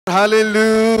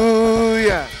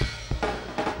Hallelujah.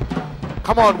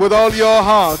 Come on, with all your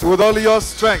heart, with all your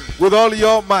strength, with all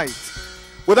your might,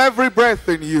 with every breath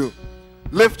in you,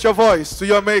 lift your voice to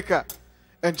your Maker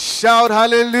and shout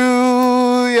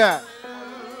hallelujah.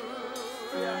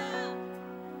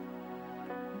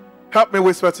 Help me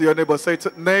whisper to your neighbor. Say,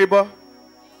 neighbor,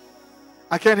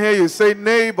 I can't hear you. Say,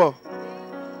 neighbor,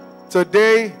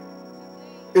 today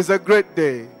is a great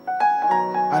day.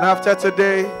 And after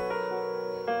today,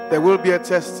 there will be a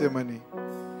testimony.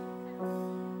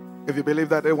 If you believe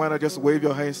that, then why not just wave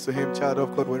your hands to him, child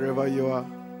of God, wherever you are.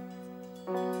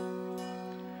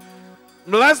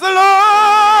 Bless the Lord,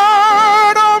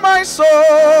 oh my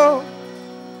soul.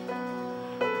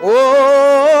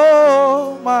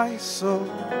 Oh, my soul.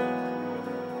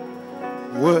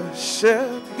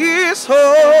 Worship his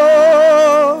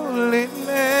holy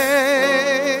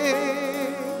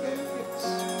name.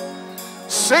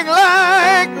 Sing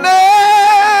like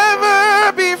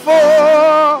never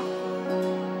before.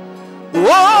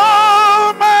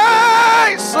 Oh,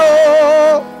 my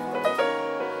soul,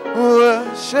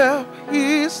 worship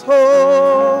his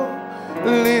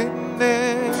holy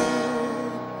name.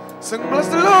 Sing, bless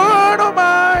the Lord, oh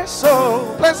my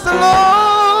soul. Bless the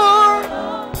Lord,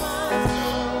 oh my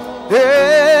soul.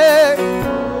 Yeah.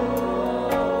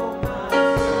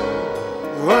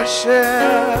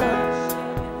 Worship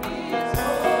his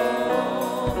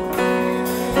holy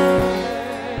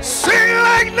name. Sing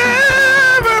like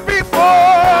never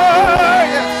before.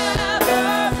 Yes.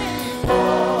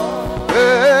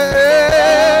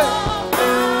 Yeah.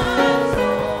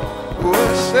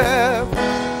 Worship.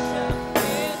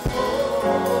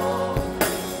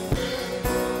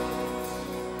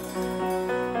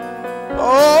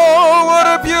 Oh, what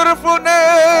a beautiful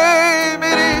name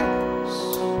it is.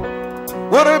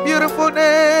 What a beautiful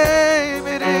name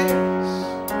it is.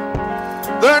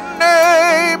 The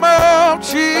name of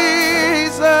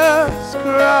Jesus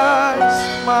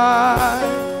Christ, my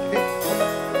King.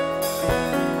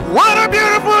 What a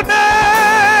beautiful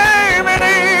name it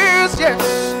is.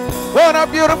 Yes, what a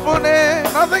beautiful name.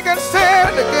 Nothing can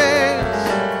stand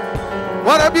against.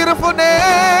 What a beautiful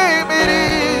name it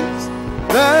is.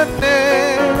 The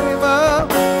name of,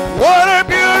 what a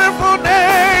beautiful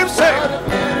name. Say,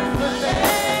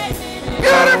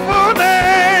 beautiful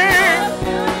name.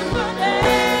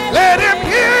 Let him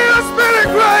hear your spirit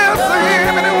cry out to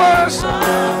him and worship.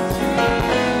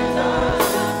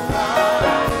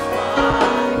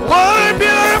 What a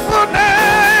beautiful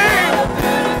name.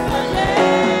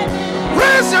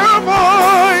 Raise your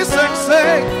voice and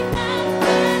say,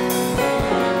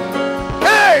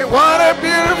 hey, what a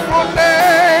beautiful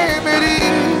name it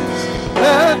is.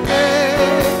 The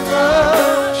name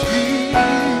of Jesus.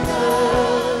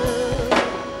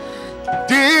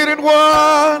 Didn't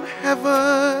want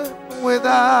heaven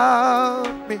without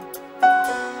me.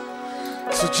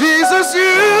 So Jesus,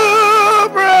 you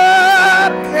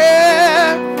brought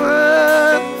heaven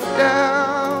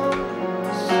down.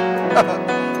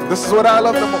 This is what I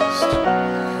love the most.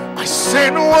 My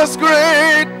sin was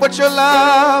great, but your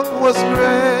love was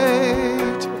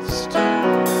greatest.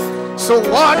 So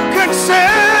what could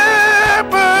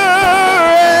separate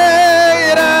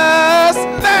us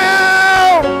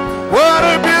now? What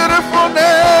a beautiful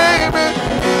name.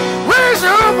 Raise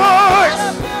your voice,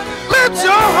 lift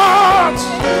your hearts,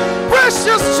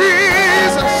 precious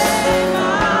Jesus.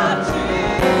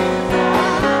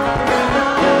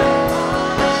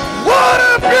 What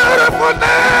a beautiful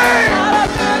name.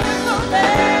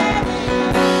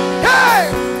 Hey,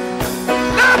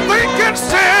 nothing can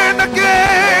stand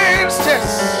against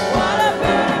us.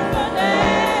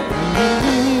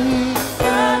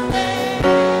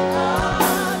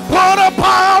 What a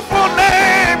powerful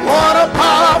name. What a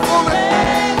powerful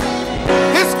name.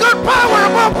 His good power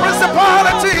above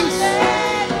principalities.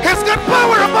 His good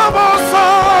power above all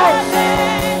sorrows.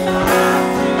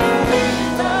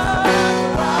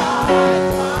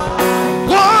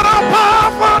 What a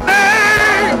powerful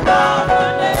name.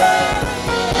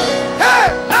 Hey,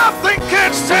 nothing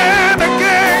can stand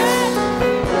against.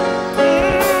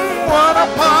 What a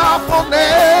powerful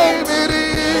name it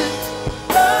is.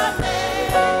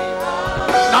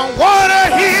 Now what a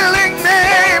healing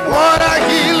name. What a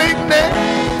healing name.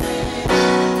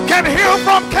 Can heal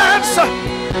from cancer.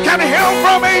 Can heal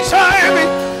from HIV.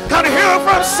 Can heal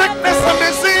from sickness and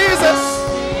diseases.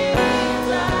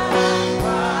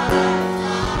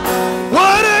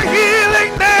 What a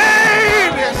healing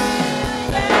name. Yes.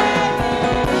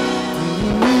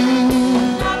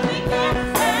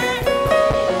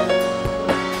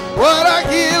 What a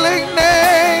healing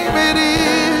name it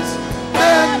is.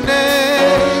 The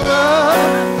name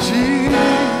of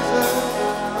Jesus.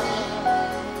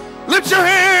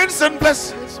 hands and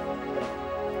bless his.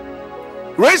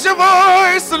 Raise your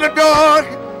voice and adore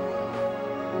him.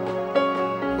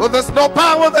 For there's no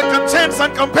power that contends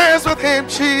and compares with him,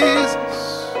 Jesus.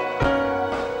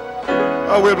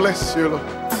 I will bless you, Lord.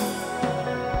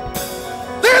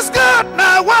 This God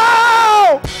now,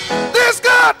 wow! This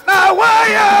God now,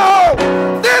 wow!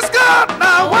 This God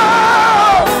now,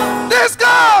 wow! This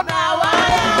God now,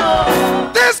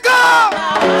 wow! This God!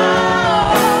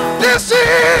 This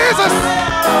Jesus!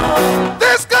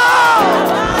 This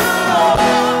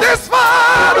God! This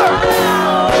Father!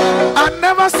 I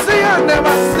never see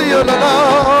you,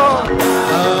 Lord.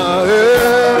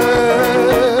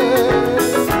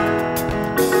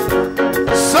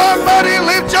 Somebody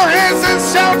lift your hands and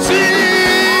shout,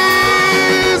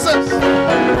 Jesus.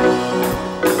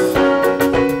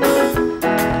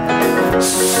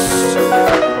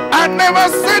 I never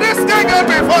see this guy go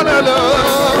before the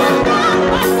Lord.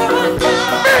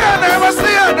 Me, I never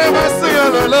see you,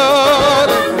 Lord.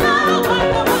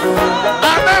 I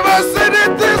never see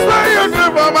it this way you do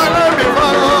for my life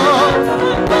before.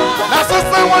 That's just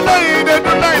someone that you did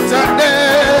tonight and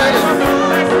day.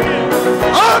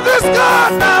 Oh, this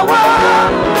God now,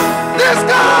 this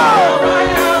God,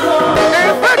 in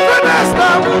faithfulness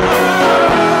now,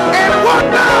 in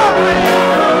wonder,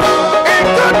 in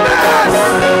goodness,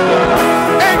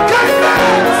 in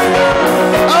kindness.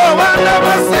 Oh, I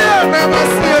never see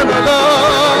the Lord.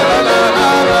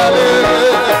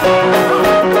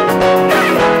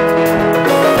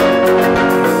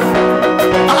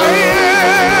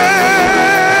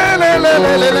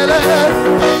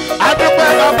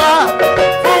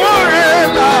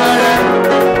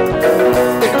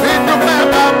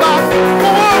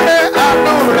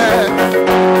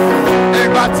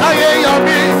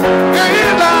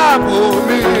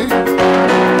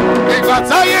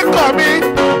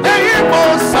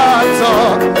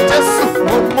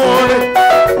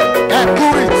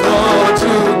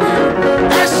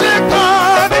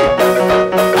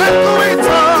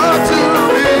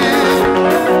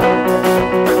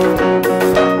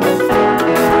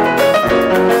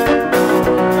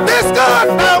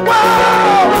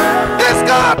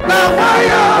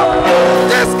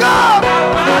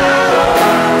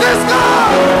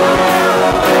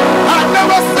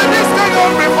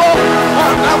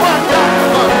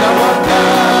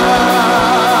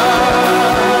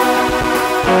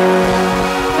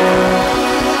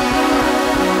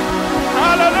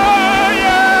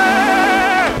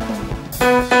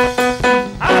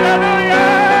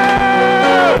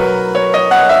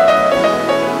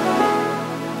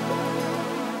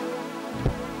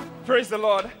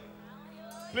 I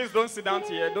Don't sit down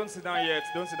yet. Don't sit down yet.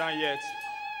 Don't sit down yet.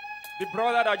 The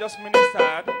brother that just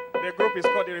ministered, the group is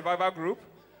called the Revival Group.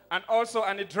 And also,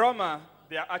 and the drummer,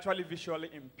 they are actually visually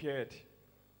impaired.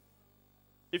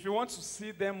 If you want to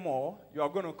see them more, you are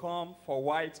going to come for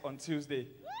White on Tuesday.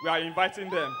 We are inviting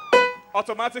them.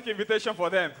 Automatic invitation for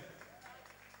them.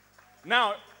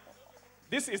 Now,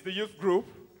 this is the youth group.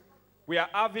 We are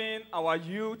having our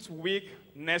youth week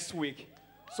next week.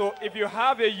 So if you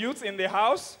have a youth in the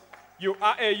house, you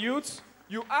are a youth,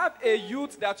 you have a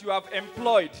youth that you have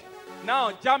employed.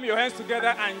 Now, jam your hands together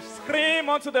and scream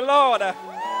unto the Lord.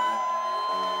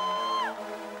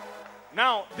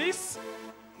 Now, this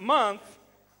month,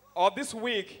 or this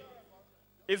week,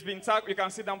 is being tagged. You can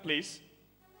sit down, please.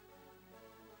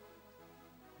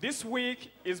 This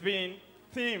week is being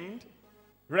themed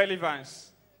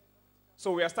relevance.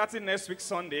 So we are starting next week,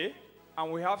 Sunday,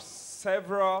 and we have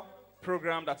several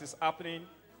programs that is happening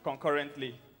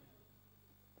concurrently.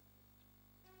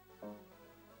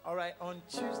 All right, on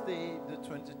Tuesday, the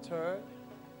 23rd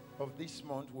of this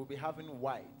month, we'll be having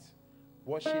White.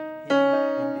 Worship Him in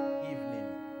the evening.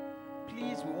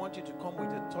 Please, we want you to come with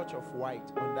a touch of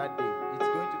white on that day. It's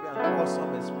going to be an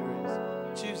awesome experience.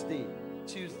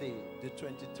 Tuesday, the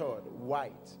 23rd,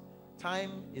 White.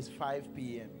 Time is 5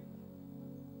 p.m.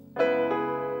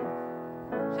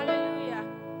 Hallelujah.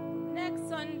 Next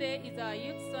Sunday is our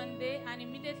Youth Sunday, and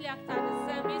immediately after the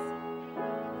service,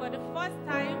 for the first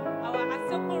time, our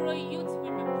Asokoro youth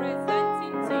will be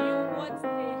presenting to you what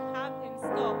they have in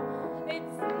store.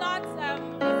 It's not,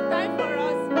 it's time for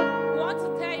us. We want to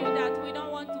tell you that we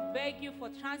don't want to beg you for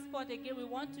transport again. We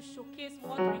want to showcase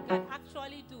what we can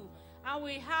actually do. And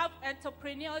we have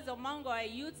entrepreneurs among our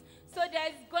youth. So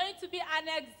there's going to be an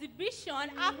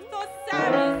exhibition after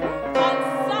service on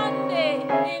Sunday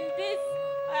in this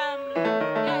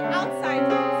outside.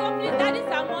 So please, that is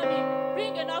our money.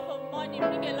 Bring enough of money,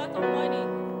 bring a lot of money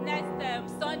next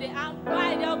Sunday and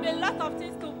buy. There will be a lot of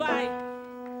things to buy.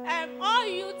 All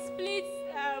youths, please,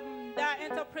 the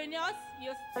entrepreneurs,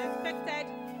 you're expected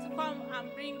to come and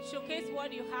and showcase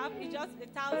what you have. It's just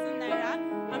 1,000 naira.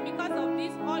 And because of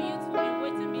this, all youths will be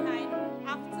waiting behind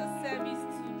after service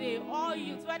today. All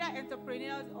youths, whether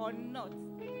entrepreneurs or not.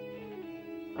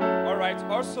 All right.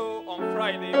 Also, on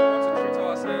Friday, we want to treat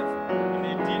ourselves in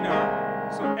a dinner.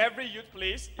 So every youth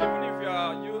place, even if you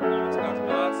are youth at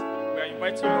heart, we are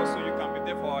inviting you also. You can be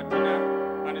there for our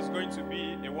dinner, and it's going to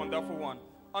be a wonderful one.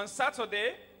 On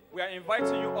Saturday, we are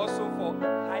inviting you also for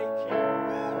hiking.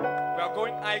 We are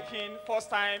going hiking, first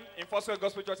time in First World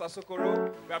Gospel Church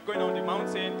Asokoro. We are going on the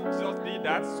mountain. Jesus did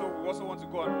that, so we also want to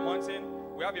go on the mountain.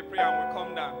 We have a prayer and we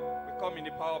come down. We come in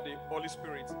the power of the Holy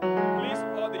Spirit. Please,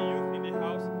 all the youth in the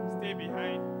house, stay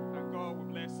behind, and God will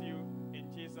bless you in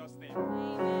Jesus' name.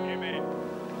 Amen.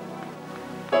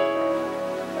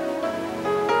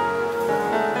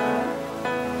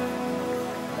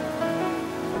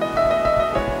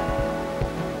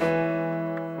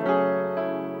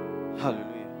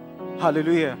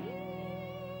 Hallelujah.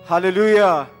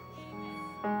 Hallelujah.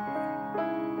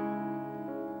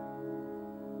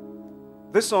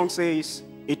 This song says,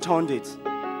 He turned it.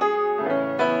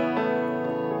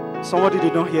 Somebody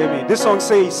did not hear me. This song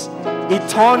says, He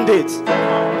turned it.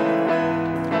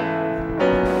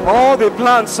 All the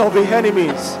plans of the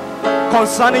enemies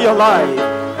concerning your life,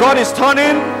 God is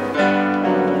turning.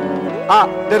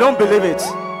 They don't believe it.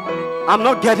 I'm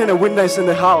not getting a witness in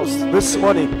the house this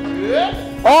morning.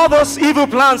 All those evil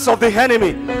plans of the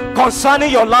enemy concerning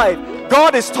your life,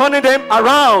 God is turning them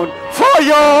around for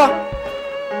your...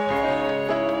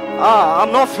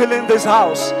 I'm not feeling this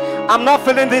house. I'm not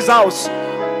feeling this house.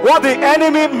 What the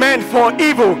enemy meant for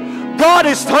evil, God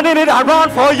is turning it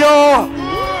around for your...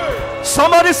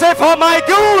 Somebody say, for my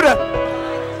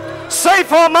good. Say,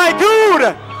 for my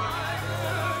good.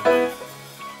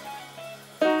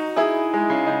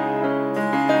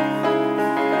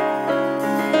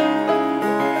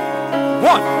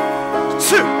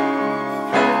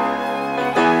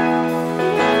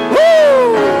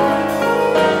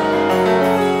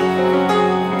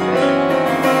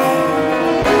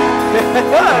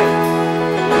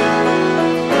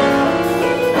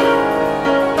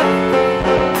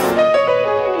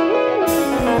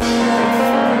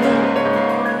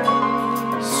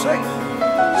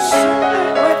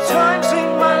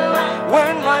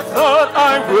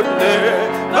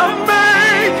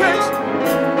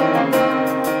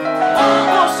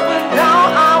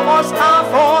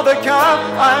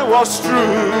 I was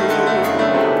true.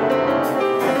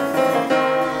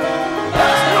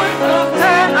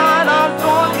 Then I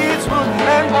thought it would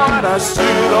end, but I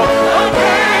stood up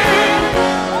again.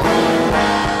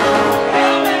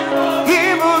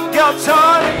 Evil got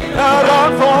turned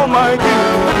around for my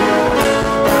good.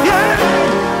 Yeah,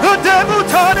 the devil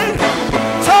turned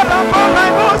up on my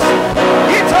boss.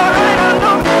 He turned right and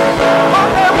looked, but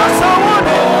there was someone,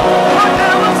 but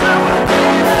there was someone.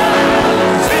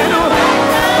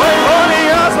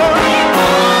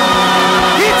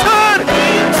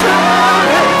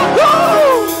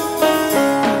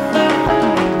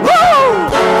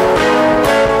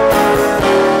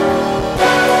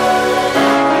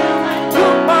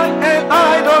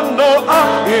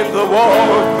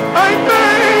 I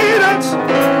made it.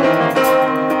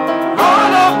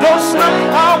 All of those nights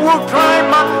I would cry,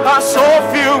 my soul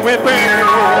filled with pain.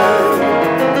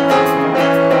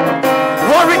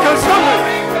 Worry consumed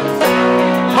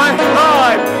my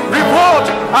life, revolt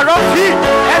around feet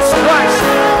and stripes.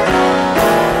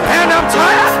 And I'm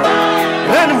tired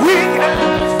and weak.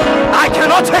 I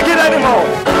cannot take it anymore.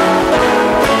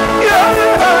 Yeah,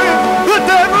 the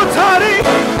devil taught me.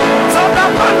 So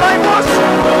that my life was.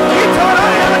 He thought I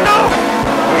didn't know.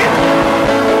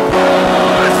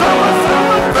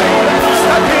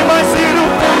 Stuck in my seat.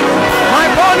 My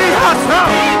body has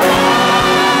now.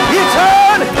 He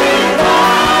turned.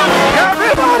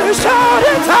 Everybody shout,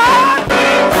 he turned.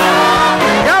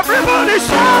 Everybody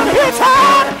shout, he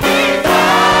turned.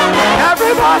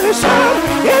 Everybody shout,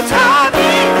 he turned.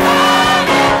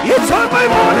 He turned my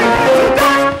body.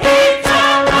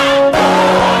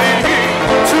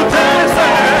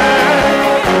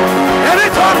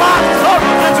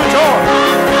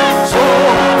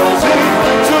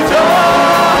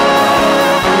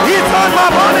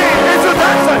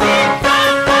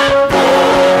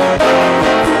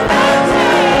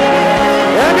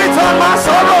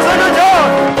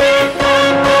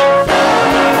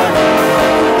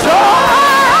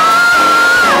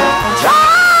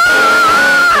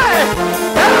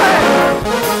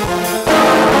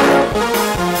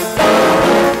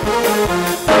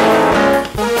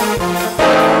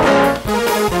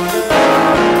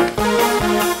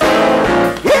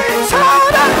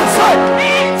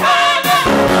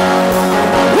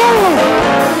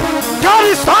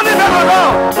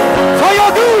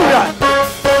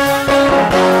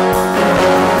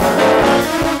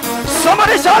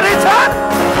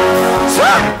 Eternal.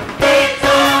 Say.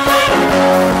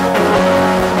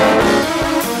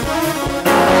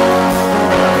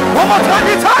 One more time,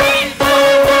 eternal.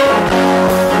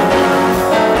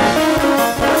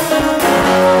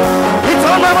 He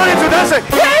turned my money to dancing.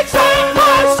 He turned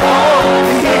my soul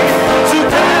to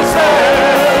dancing.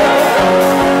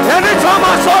 And he turned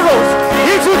my sorrows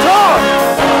into joy.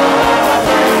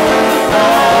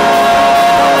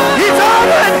 He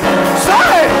turned it.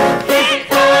 Say.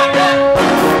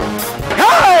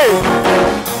 Hey.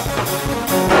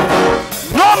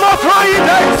 No more crying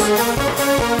days.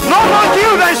 No more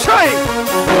guilt and shame.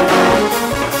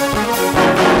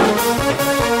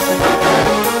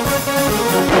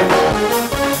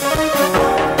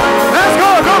 Let's go,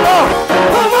 no more.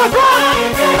 No more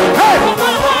crying. Hey.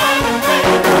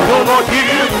 No more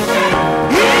guilt.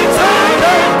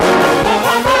 Eternal.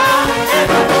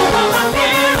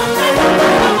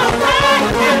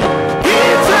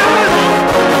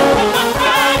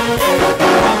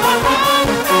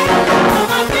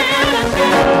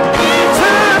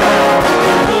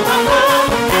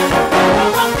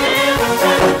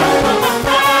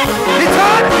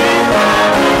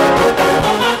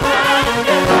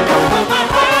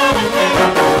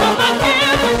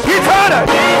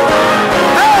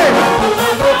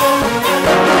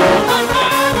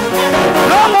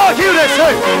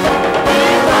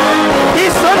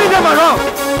 He's turning them around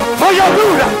for your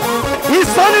good. He's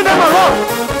turning them around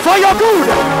for your good.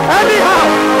 Anyhow,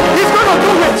 he's going to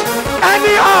do it.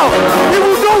 Anyhow, he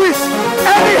will do it.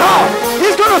 Anyhow,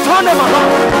 he's going to turn them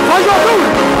around for your good.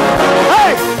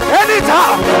 Hey,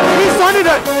 anytime, he's turning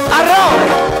them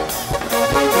around.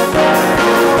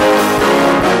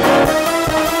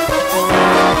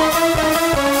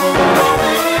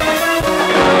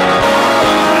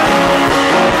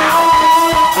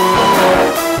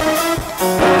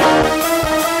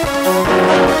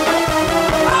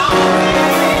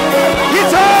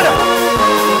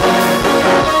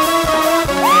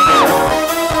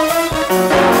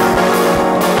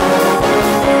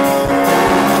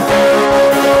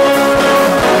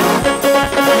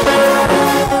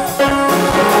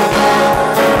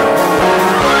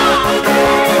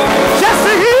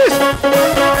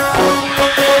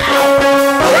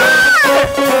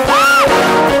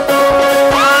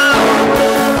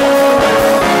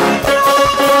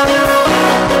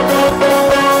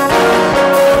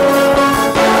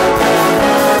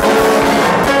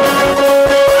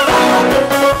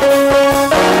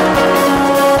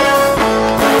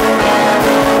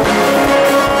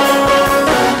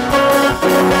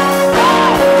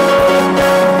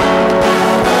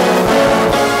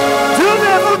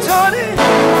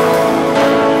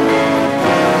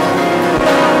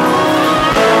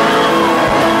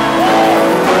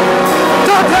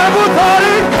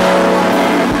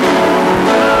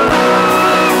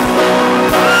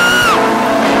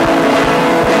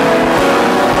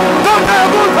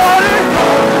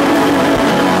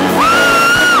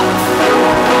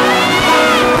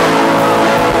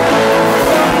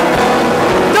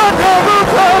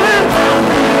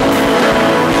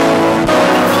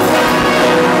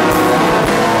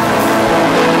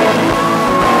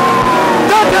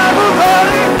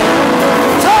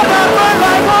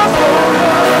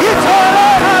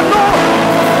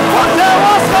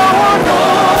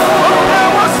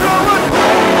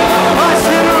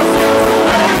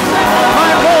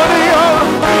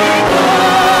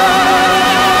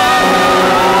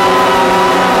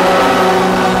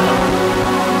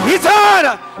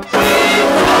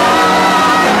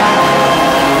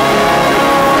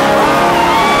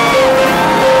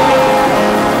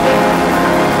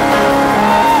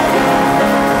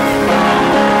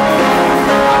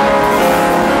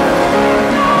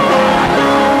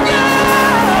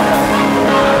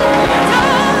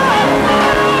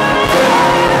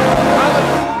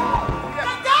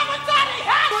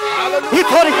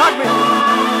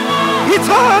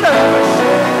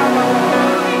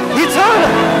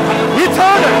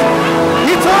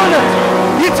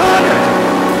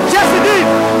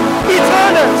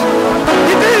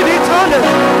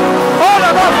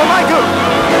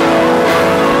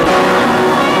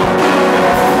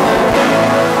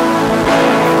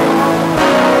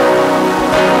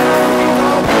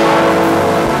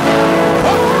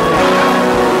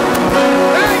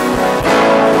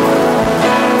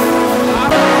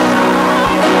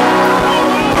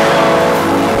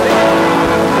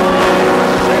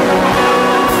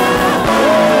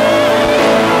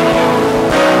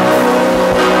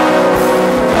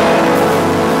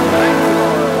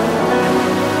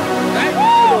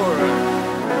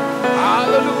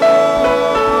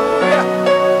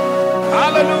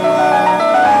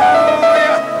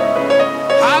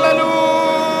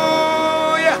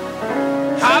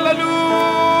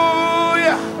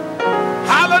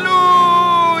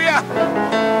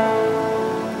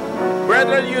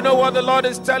 Brethren, you know what the Lord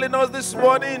is telling us this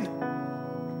morning?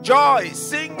 Joy,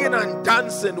 singing and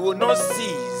dancing will not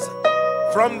cease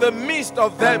from the midst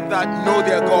of them that know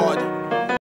their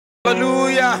God.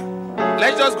 Hallelujah.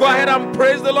 Let's just go ahead and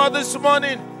praise the Lord this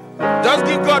morning. Just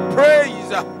give God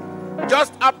praise.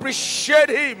 Just appreciate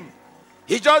Him.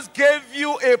 He just gave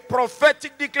you a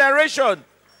prophetic declaration.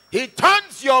 He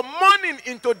turns your mourning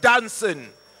into dancing.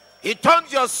 He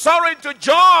turns your sorrow into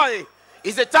joy.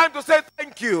 It's a time to say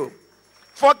thank you.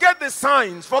 Forget the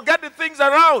signs. Forget the things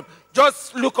around.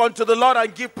 Just look unto the Lord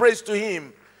and give praise to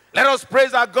Him. Let us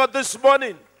praise our God this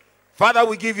morning. Father,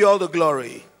 we give you all the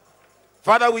glory.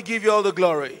 Father, we give you all the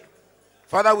glory.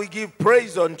 Father, we give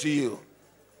praise unto you.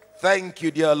 Thank you,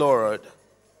 dear Lord.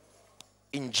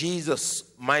 In Jesus'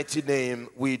 mighty name,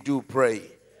 we do pray.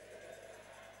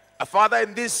 Father,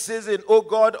 in this season, oh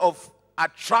God, of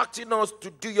attracting us to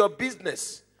do your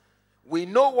business, we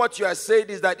know what you are saying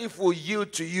is that if we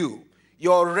yield to you,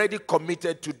 you're already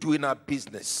committed to doing our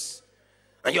business.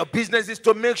 And your business is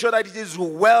to make sure that it is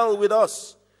well with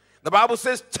us. The Bible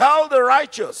says, tell the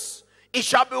righteous, it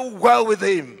shall be well with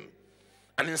him.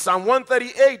 And in Psalm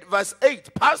 138, verse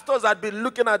 8, pastors had been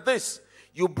looking at this.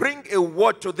 You bring a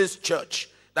word to this church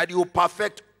that you will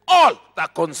perfect all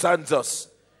that concerns us.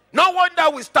 No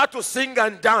wonder we start to sing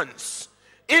and dance,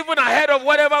 even ahead of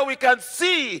whatever we can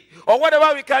see or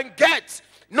whatever we can get,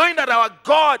 knowing that our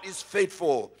God is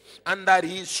faithful and that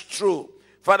He is true.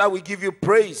 Father, we give you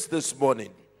praise this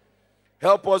morning.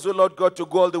 Help us, O Lord God, to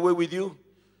go all the way with you.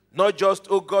 Not just,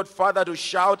 oh God, Father, to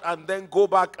shout and then go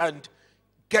back and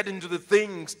get into the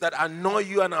things that annoy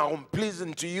you and are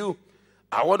unpleasing to you.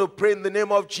 I want to pray in the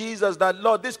name of Jesus that,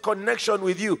 Lord, this connection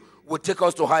with you will take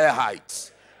us to higher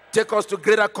heights. Take us to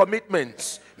greater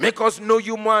commitments. Make us know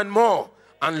you more and more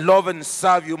and love and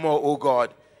serve you more, oh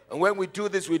God. And when we do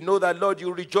this, we know that, Lord,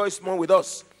 you rejoice more with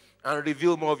us and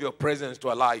reveal more of your presence to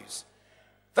our lives.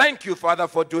 Thank you, Father,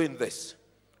 for doing this,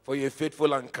 for you're a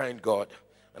faithful and kind God.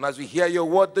 And as we hear your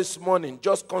word this morning,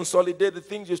 just consolidate the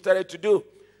things you started to do,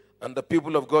 and the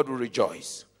people of God will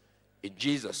rejoice. In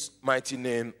Jesus' mighty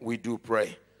name, we do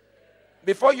pray.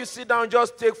 Before you sit down,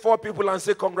 just take 4 people and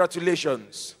say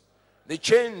congratulations. The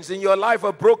chains in your life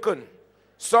are broken.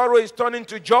 Sorrow is turning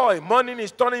to joy. Mourning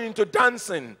is turning into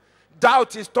dancing.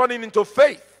 Doubt is turning into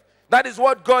faith. That is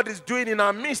what God is doing in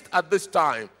our midst at this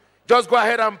time. Just go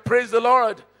ahead and praise the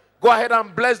Lord. Go ahead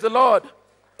and bless the Lord.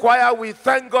 Choir, we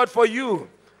thank God for you.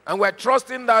 And we're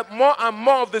trusting that more and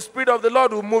more of the Spirit of the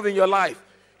Lord will move in your life.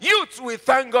 Youth, we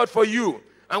thank God for you.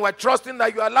 And we're trusting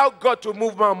that you allow God to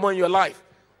move more and more in your life.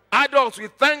 Adults, we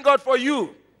thank God for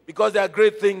you, because there are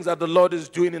great things that the Lord is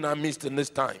doing in our midst in these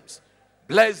times.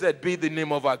 Blessed be the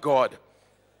name of our God.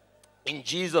 In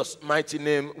Jesus' mighty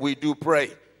name, we do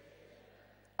pray.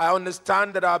 I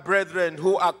understand that our brethren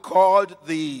who are called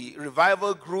the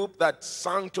revival group that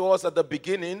sang to us at the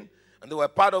beginning, and they were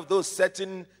part of those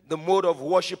setting the mode of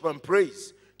worship and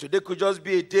praise. Today could just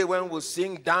be a day when we'll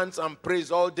sing, dance, and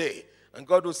praise all day. And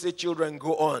God will say, children,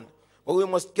 go on. But we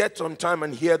must get some time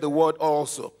and hear the word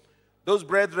also. Those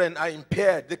brethren are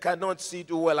impaired. They cannot see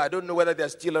too well. I don't know whether they're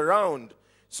still around.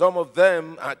 Some of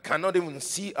them cannot even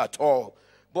see at all.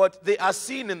 But they are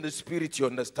seen in the spirit, you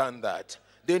understand that.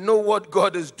 They know what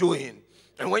God is doing.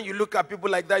 And when you look at people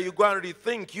like that, you go and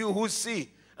rethink, you who see,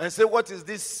 and say, what is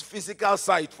this physical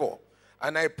sight for?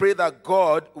 And I pray that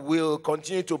God will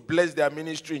continue to bless their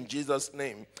ministry in Jesus'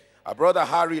 name. Our brother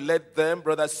Harry led them,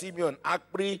 brother Simeon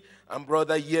Akpri, and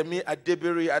brother Yemi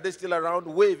Adebiri. Are they still around?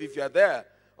 Wave if you're there.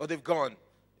 Or they've gone.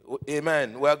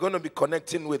 Amen. We are going to be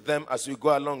connecting with them as we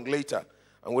go along later.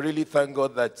 And we really thank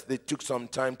God that they took some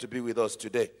time to be with us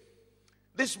today.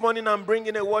 This morning I'm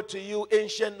bringing a word to you,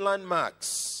 ancient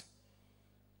landmarks.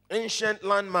 Ancient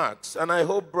landmarks. And I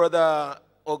hope, Brother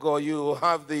Ogo, you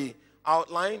have the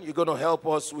outline. You're going to help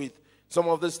us with some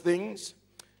of these things.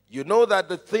 You know that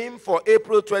the theme for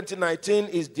April 2019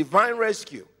 is divine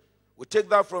rescue. We take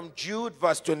that from Jude,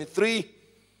 verse 23.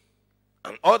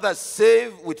 And others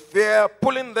save with fear,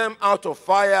 pulling them out of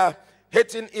fire,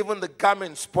 hating even the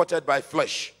garment spotted by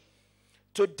flesh.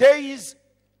 Today's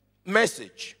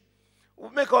message will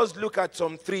make us look at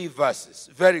some 3 verses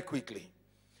very quickly.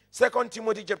 2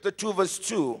 Timothy chapter 2, verse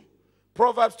 2,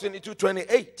 Proverbs 22,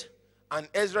 28, and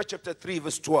Ezra chapter 3,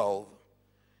 verse 12.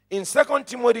 In 2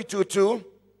 Timothy 2, 2,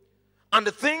 and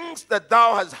the things that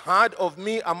thou hast heard of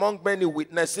me among many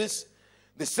witnesses,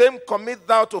 the same commit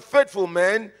thou to faithful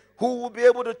men who will be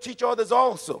able to teach others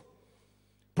also.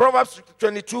 Proverbs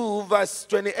 22, verse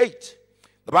 28.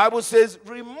 The Bible says,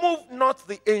 remove not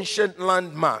the ancient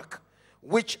landmark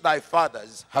which thy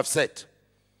fathers have set.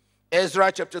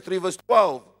 Ezra chapter 3, verse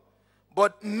 12.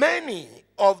 But many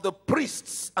of the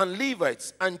priests and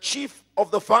Levites and chief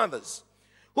of the fathers,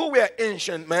 who were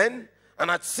ancient men, and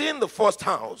had seen the first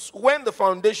house, when the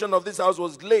foundation of this house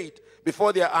was laid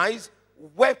before their eyes,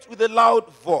 wept with a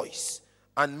loud voice,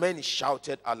 and many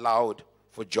shouted aloud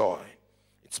for joy.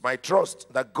 It's my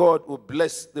trust that God will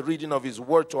bless the reading of his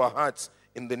word to our hearts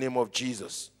in the name of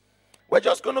Jesus. We're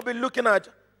just going to be looking at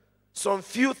some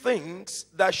few things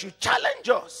that should challenge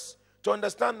us to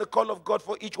understand the call of God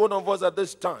for each one of us at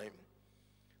this time.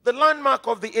 The landmark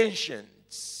of the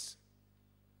ancients.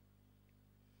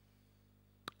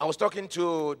 I was talking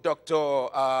to Dr.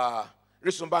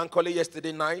 Risumbankole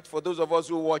yesterday night. For those of us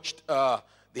who watched the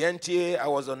NTA, I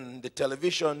was on the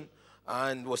television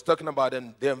and was talking about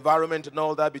the environment and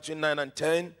all that between 9 and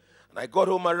 10. And I got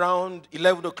home around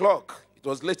 11 o'clock. It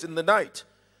was late in the night.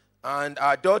 And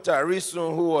our daughter,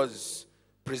 Risun, who was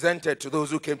presented to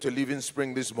those who came to Living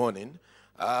Spring this morning,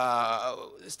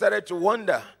 started to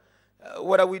wonder,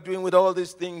 what are we doing with all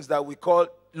these things that we call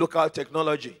local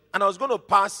technology? And I was going to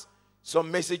pass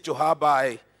some message to her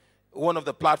by one of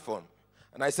the platforms.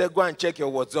 And I said, go and check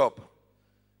your WhatsApp.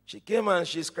 She came and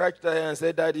she scratched her head and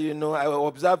said, Daddy, you know, I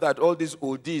observed that all these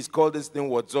ODs call this thing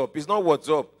WhatsApp. It's not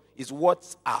WhatsApp, it's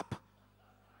WhatsApp.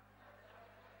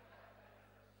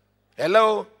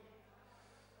 Hello?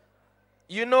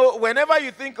 You know, whenever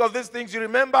you think of these things, you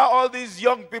remember all these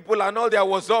young people and all their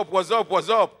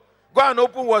WhatsApp. Go and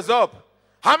open WhatsApp.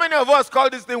 How many of us call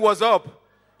this thing WhatsApp?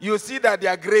 You see that they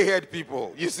are gray-haired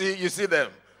people. You see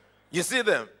them. You see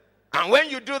them. And when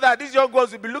you do that, these young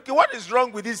girls will be looking, what is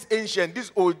wrong with this ancient, these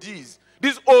ODs,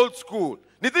 this old school?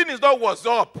 The thing is not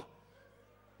WhatsApp.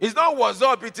 It's not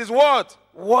WhatsApp. It is what?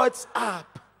 WhatsApp.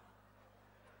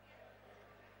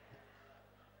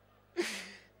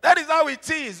 That is how it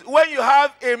is when you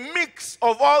have a mix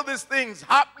of all these things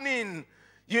happening.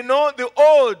 You know, the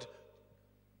old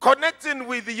connecting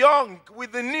with the young,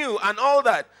 with the new and all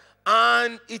that.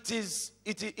 And it is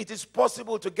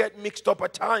possible to get mixed up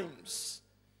at times.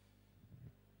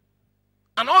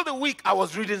 And all the week I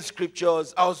was reading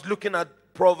scriptures. I was looking at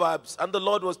Proverbs. And the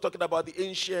Lord was talking about the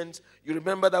ancients. You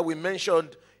remember that we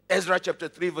mentioned Ezra chapter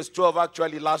 3 verse 12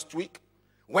 actually last week.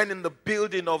 When in the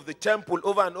building of the temple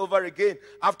over and over again,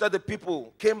 after the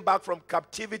people came back from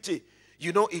captivity,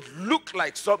 you know, it looked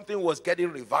like something was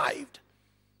getting revived.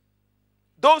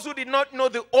 Those who did not know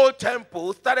the old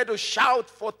temple started to shout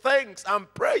for thanks and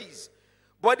praise.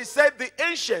 But he said the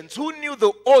ancients who knew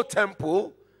the old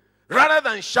temple, rather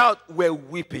than shout, were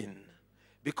weeping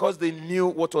because they knew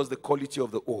what was the quality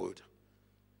of the old.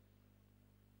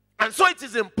 And so it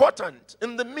is important,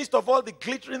 in the midst of all the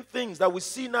glittering things that we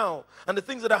see now and the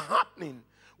things that are happening,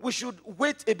 we should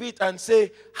wait a bit and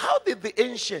say, how did the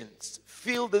ancients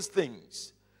feel these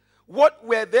things? What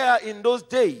were there in those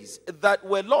days that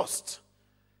were lost,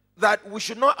 that we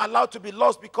should not allow to be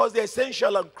lost because they're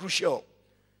essential and crucial?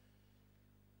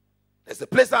 There's a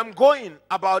place I'm going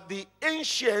about the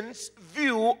ancients'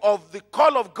 view of the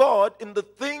call of God in the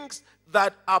things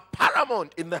that are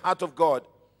paramount in the heart of God.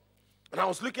 And I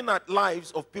was looking at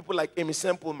lives of people like Amy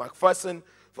Semple McPherson.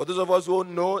 For those of us who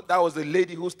know, that was the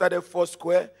lady who started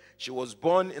Foursquare. She was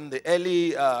born in the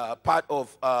early part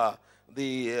of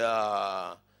the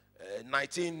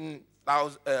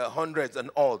 1900s and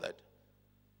all that.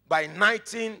 By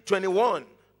 1921,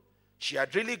 she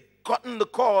had really gotten the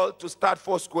call to start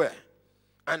Foursquare.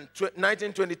 And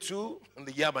 1922,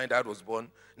 the year my dad was born,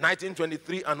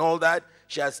 1923 and all that,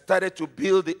 she had started to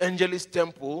build the Angeles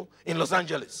Temple in Los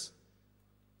Angeles.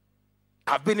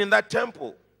 I've been in that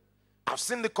temple. I've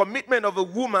seen the commitment of a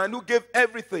woman who gave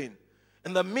everything.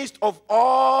 In the midst of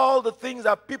all the things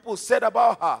that people said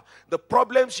about her, the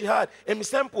problems she had, Amy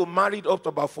Semple married up to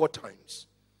about 4 times.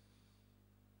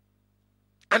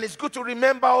 And it's good to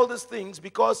remember all these things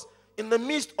because in the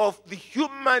midst of the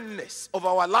humanness of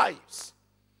our lives,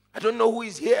 I don't know who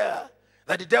is here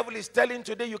that the devil is telling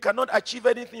today, you cannot achieve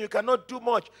anything, you cannot do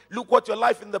much. Look what your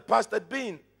life in the past had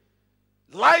been.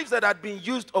 Lives that had been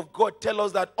used of God tell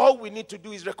us that all we need to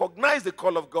do is recognize the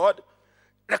call of God,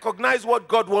 recognize what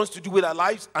God wants to do with our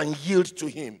lives, and yield to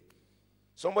him.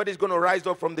 Somebody's going to rise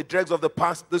up from the dregs of the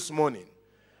past this morning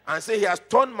and say, he has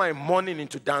turned my mourning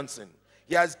into dancing.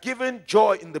 He has given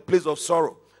joy in the place of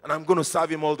sorrow, and I'm going to serve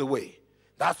him all the way.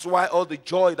 That's why all the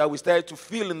joy that we started to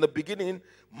feel in the beginning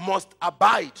must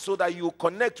abide so that you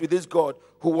connect with this God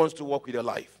who wants to walk with your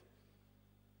life.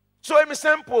 So Amy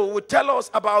Semple would tell us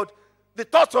about the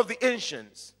thoughts of the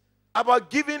ancients, about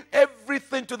giving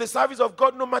everything to the service of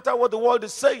God no matter what the world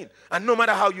is saying and no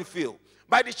matter how you feel.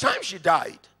 By the time she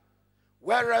died,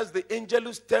 whereas the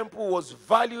Angelus Temple was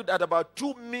valued at about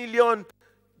 $2 million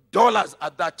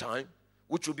at that time,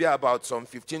 which would be about some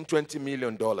 $15-20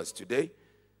 million today,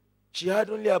 She had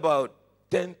only about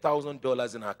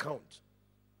 $10,000 in her account.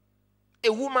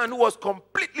 A woman who was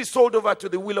completely sold over to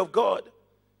the will of God,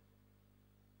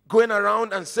 going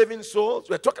around and saving souls.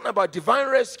 We're talking about divine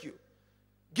rescue,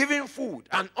 giving food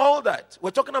and all that.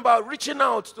 We're talking about reaching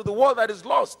out to the world that is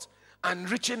lost and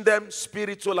reaching them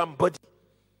spirit, soul, and body.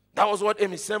 That was what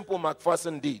Amy Semple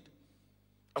McPherson did.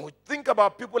 And we think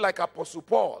about people like Apostle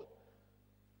Paul,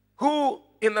 who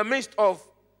in the midst of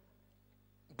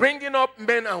bringing up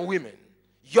men and women,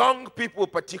 young people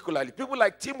particularly, people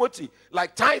like Timothy,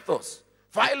 like Titus,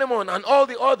 Philemon, and all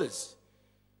the others,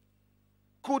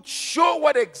 could show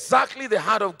what exactly the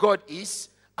heart of God is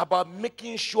about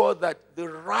making sure that the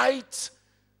right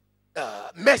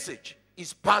message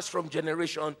is passed from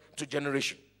generation to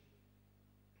generation.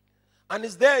 And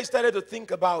it's there I started to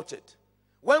think about it.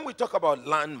 When we talk about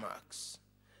landmarks,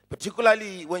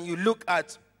 particularly when you look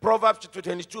at Proverbs chapter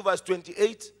 22 verse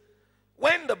 28,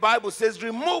 when the Bible says,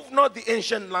 remove not the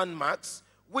ancient landmarks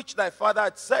which thy father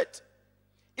had set,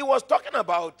 it was talking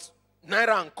about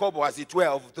naira and kobo, as it were,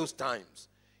 of those times.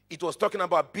 It was talking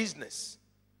about business.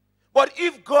 But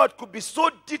if God could be so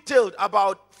detailed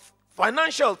about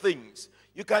financial things,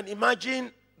 you can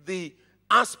imagine the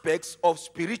aspects of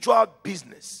spiritual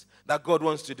business that God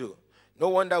wants to do. No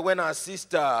wonder when our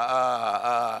sister,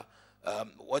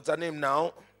 what's her name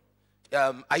now?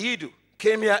 Adeolu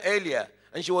came here earlier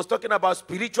and she was talking about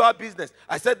spiritual business.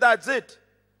 I said, that's it.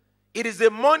 It is a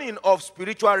morning of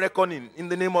spiritual reckoning in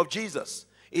the name of Jesus.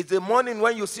 It's a morning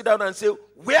when you sit down and say,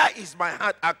 where is my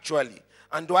heart actually?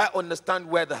 And do I understand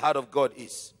where the heart of God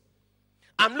is?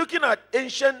 I'm looking at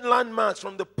ancient landmarks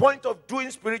from the point of doing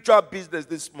spiritual business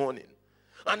this morning.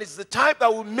 And it's the type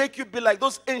that will make you be like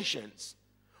those ancients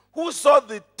who saw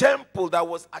the temple that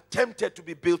was attempted to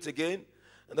be built again.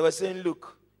 And they were saying,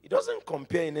 look, it doesn't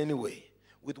compare in any way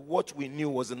with what we knew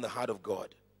was in the heart of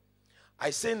God. I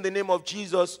say in the name of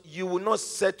Jesus, you will not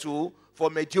settle for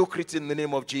mediocrity in the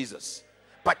name of Jesus.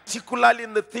 Particularly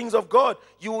in the things of God,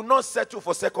 you will not settle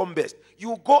for second best. You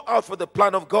will go out for the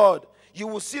plan of God. You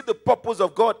will see the purpose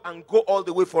of God and go all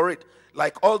the way for it.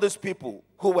 Like all these people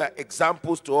who were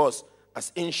examples to us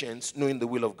as ancients knowing the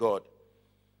will of God.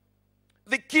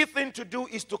 The key thing to do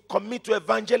is to commit to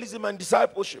evangelism and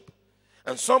discipleship.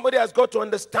 And somebody has got to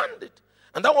understand it.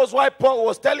 And that was why Paul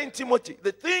was telling Timothy,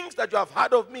 the things that you have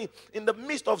heard of me in the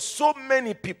midst of so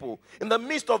many people, in the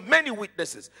midst of many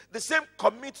witnesses, the same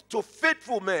commit to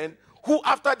faithful men who,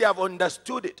 after they have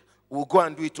understood it, will go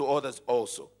and do it to others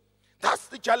also. That's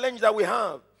the challenge that we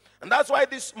have. And that's why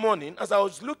this morning, as I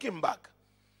was looking back,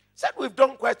 I said we've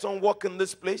done quite some work in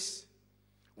this place.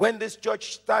 When this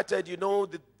church started, you know,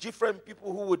 the different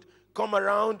people who would come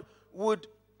around would,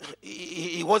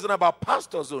 it wasn't about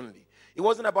pastors only. It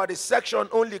wasn't about a section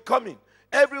only coming.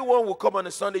 Everyone will come on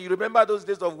a Sunday. You remember those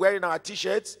days of wearing our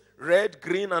t-shirts, red,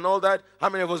 green, and all that? How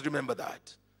many of us remember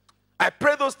that? I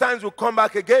pray those times will come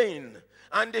back again.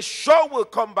 And they sure will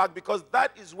come back, because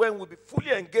that is when we'll be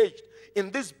fully engaged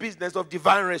in this business of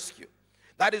divine rescue.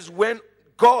 That is when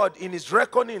God, in his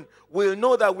reckoning, will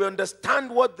know that we understand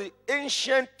what the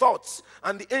ancient thoughts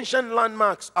and the ancient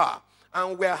landmarks are.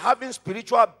 And we're having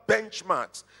spiritual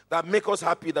benchmarks that make us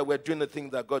happy that we're doing the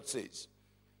things that God says.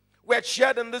 We had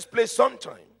shared in this place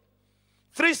sometime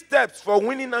 3 steps for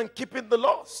winning and keeping the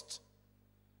lost.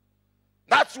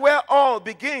 That's where all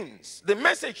begins. The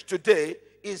message today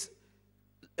is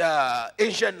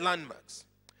ancient landmarks.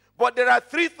 But there are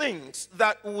 3 things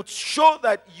that would show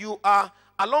that you are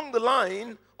along the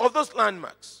line of those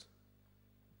landmarks.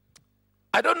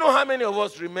 I don't know how many of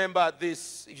us remember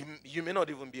this. You may not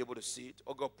even be able to see it.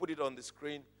 Or God, put it on the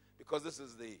screen, because this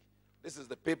is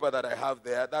the paper that I have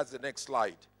there. That's the next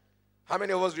slide. How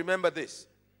many of us remember this?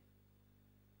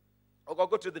 Or God,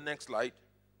 go to the next slide.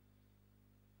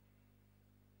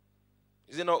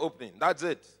 Is it not opening? That's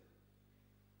it.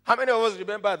 How many of us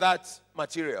remember that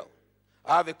material?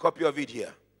 I have a copy of it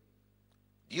here.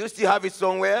 Do you still have it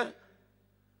somewhere?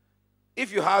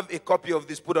 If you have a copy of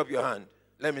this, put up your hand.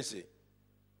 Let me see.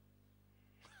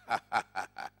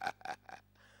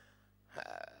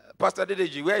 Pastor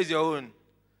Dideji, where is your own?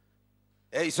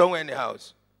 It's somewhere in the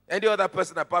house. Any other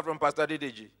person apart from Pastor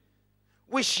Dideji?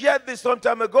 We shared this some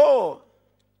time ago.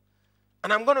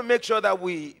 And I'm going to make sure that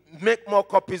we make more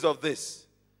copies of this.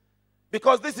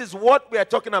 Because this is what we are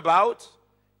talking about.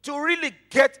 To really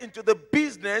get into the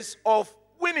business of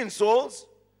winning souls,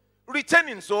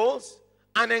 retaining souls,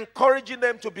 and encouraging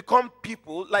them to become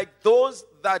people like those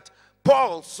that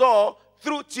Paul saw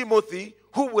through Timothy,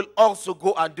 who will also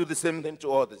go and do the same thing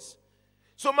to others.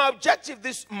 So my objective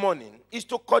this morning is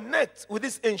to connect with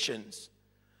these ancients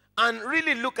and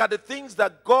really look at the things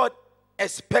that God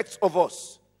expects of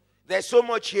us. There's so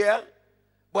much here,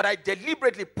 but I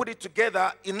deliberately put it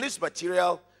together in this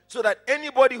material so that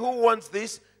anybody who wants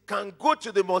this can go to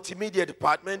the multimedia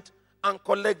department and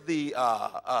collect the,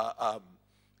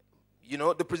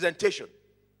 the presentation.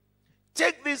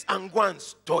 Take this and go and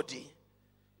study.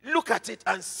 Look at it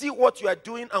and see what you are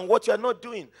doing and what you are not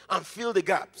doing and fill the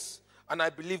gaps. And I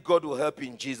believe God will help you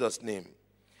in Jesus' name.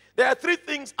 There are 3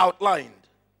 things outlined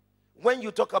when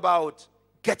you talk about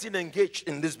getting engaged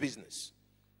in this business.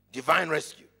 Divine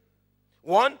rescue.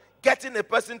 1, getting a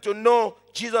person to know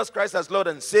Jesus Christ as Lord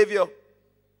and Savior.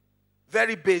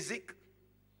 Very basic.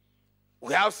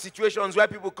 We have situations where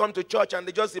people come to church and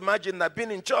they just imagine that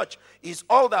being in church is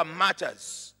all that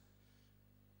matters.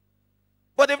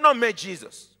 But they've not met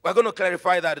Jesus. We're going to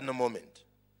clarify that in a moment.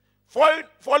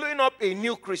 Following up a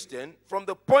new Christian from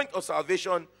the point of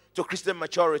salvation to Christian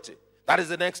maturity. That is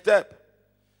the next step.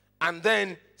 And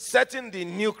then setting the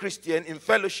new Christian in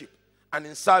fellowship and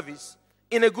in service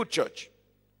in a good church.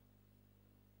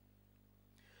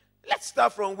 Let's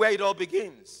start from where it all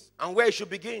begins and where it should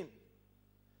begin.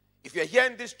 If you're here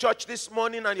in this church this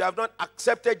morning and you have not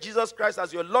accepted Jesus Christ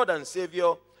as your Lord and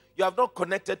Savior, you have not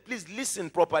connected, please listen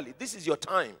properly. This is your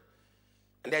time.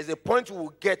 And there's a point we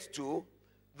will get to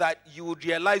that you would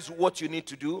realize what you need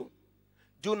to do.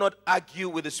 Do not argue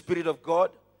with the Spirit of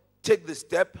God. Take the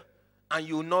step and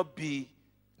you will not be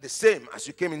the same as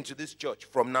you came into this church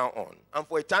from now on. And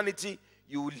for eternity,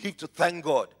 you will live to thank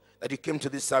God that you came to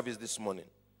this service this morning.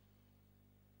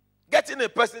 Getting a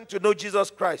person to know Jesus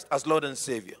Christ as Lord and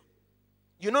Savior.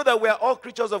 You know that we are all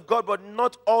creatures of God, but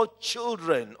not all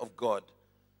children of God.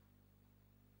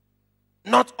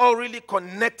 Not all really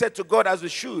connected to God as we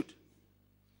should.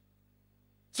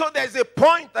 So there's a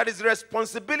point that is the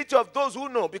responsibility of those who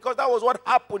know, because that was what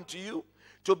happened to you,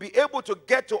 to be able to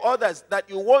get to others that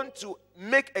you want to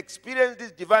make experience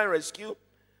this divine rescue.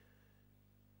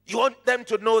 You want them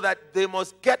to know that they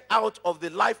must get out of the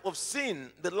life of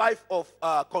sin, the life of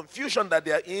confusion that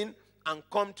they are in, and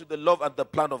come to the love and the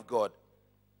plan of God.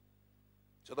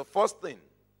 So the first thing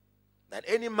that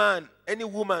any man, any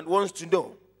woman wants to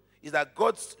know is that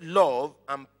God's love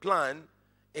and plan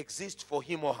exist for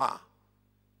him or her.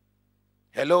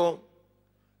 Hello?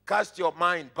 Cast your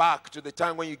mind back to the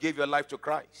time when you gave your life to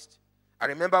Christ. I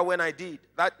remember when I did.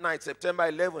 That night, September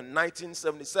 11,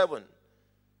 1977.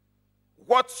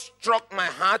 What struck my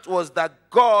heart was that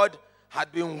God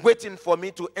had been waiting for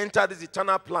me to enter this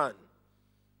eternal plan.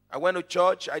 I went to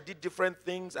church. I did different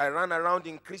things. I ran around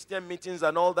in Christian meetings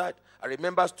and all that. I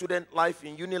remember student life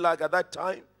in Unilag at that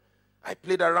time. I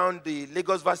played around the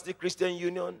Lagos Varsity Christian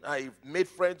Union. I made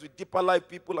friends with Deeper Life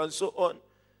people and so on.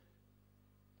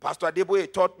 Pastor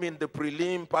Adeolu taught me in the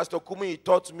prelim. Pastor Kumi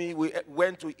taught me. We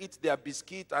went to eat their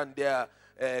biscuit and their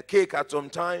cake at some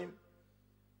time.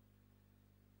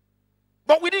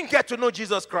 But we didn't get to know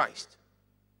Jesus Christ.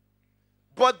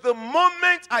 But the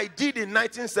moment I did in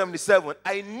 1977,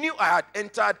 I knew I had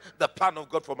entered the plan of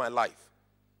God for my life.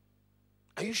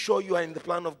 Are you sure you are in the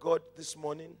plan of God this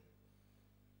morning?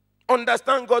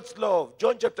 Understand God's love.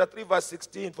 John chapter 3 verse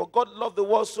 16. For God loved the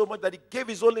world so much that he gave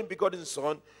his only begotten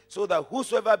Son, so that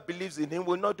whosoever believes in him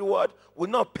will not do what? Will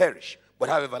not perish, but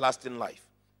have everlasting life.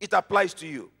 It applies to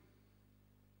you.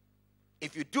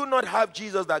 If you do not have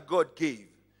Jesus that God gave,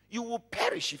 you will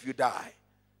perish if you die.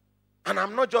 And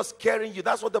I'm not just scaring you.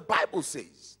 That's what the Bible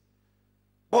says.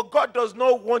 But God does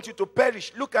not want you to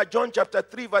perish. Look at John chapter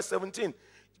 3 verse 17.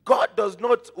 God does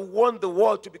not want the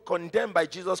world to be condemned by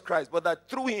Jesus Christ, but that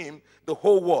through him, the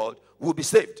whole world will be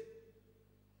saved.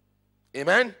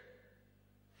 Amen?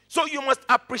 So you must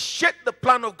appreciate the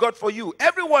plan of God for you.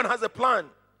 Everyone has a plan.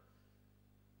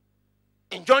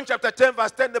 In John chapter 10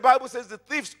 verse 10, the Bible says the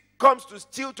thief comes to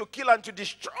steal, to kill, and to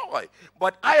destroy.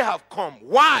 But I have come.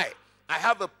 Why? I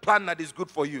have a plan that is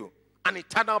good for you. An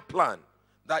eternal plan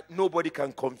that nobody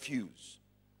can confuse.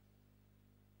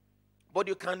 But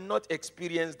you cannot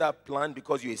experience that plan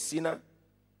because you're a sinner.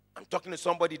 I'm talking to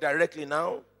somebody directly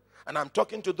now. And I'm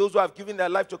talking to those who have given their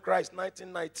life to Christ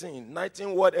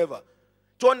 19 whatever.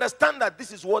 To understand that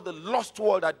this is what the lost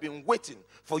world had been waiting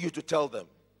for you to tell them.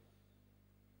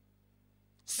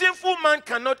 Sinful man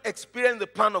cannot experience the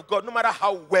plan of God no matter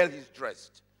how well he's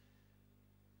dressed.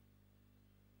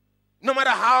 No matter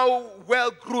how well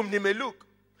groomed he may look.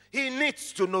 He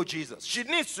needs to know Jesus. She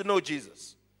needs to know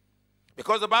Jesus.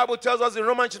 Because the Bible tells us in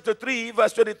Romans chapter 3,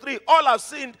 verse 23, all have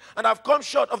sinned and have come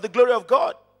short of the glory of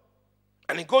God.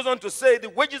 And it goes on to say, the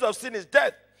wages of sin is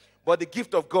death, but the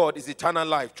gift of God is eternal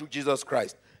life through Jesus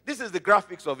Christ. This is the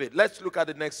graphics of it. Let's look at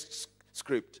the next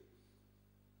script.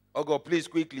 Oh God, please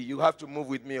quickly, you have to move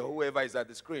with me, or whoever is at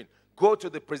the screen. Go to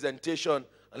the presentation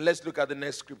and let's look at the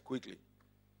next script quickly.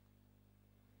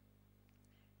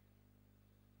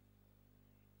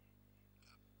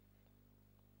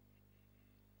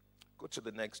 to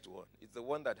the next one. It's the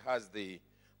one that has the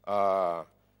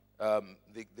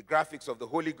graphics of the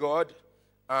holy God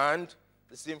and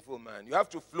the sinful man. You have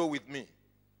to flow with me.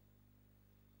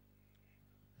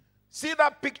 See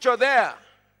that picture there?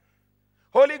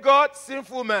 Holy God,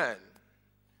 sinful man.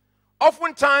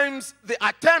 Oftentimes, the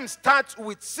attempt starts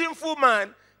with sinful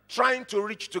man trying to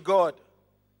reach to God.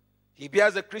 He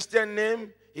bears a Christian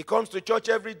name. He comes to church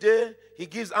every day. He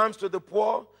gives alms to the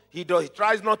poor. He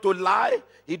tries not to lie.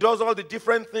 He does all the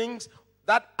different things.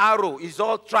 That arrow is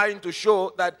all trying to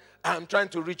show that I'm trying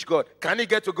to reach God. Can he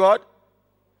get to God?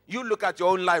 You look at your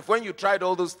own life. When you tried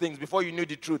all those things before you knew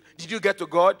the truth, did you get to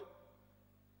God?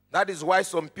 That is why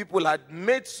some people had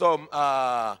made some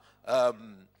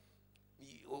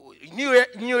New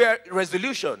Year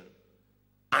resolution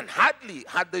and hardly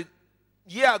had the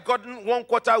year gotten one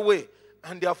quarter way,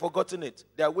 and they have forgotten it.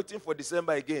 They are waiting for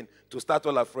December again to start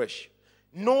all afresh.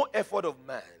 No effort of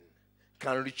man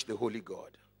can reach the holy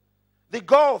God. The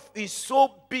gulf is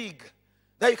so big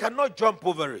that you cannot jump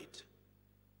over it,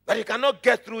 that you cannot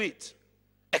get through it,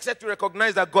 except to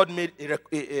recognize that God made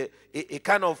a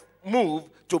kind of move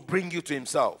to bring you to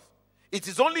himself. It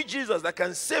is only Jesus that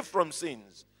can save from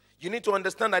sins. You need to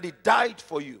understand that he died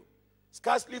for you.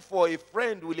 Scarcely for a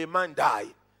friend will a man die.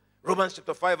 Romans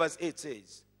chapter 5 verse 8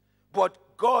 says, but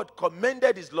God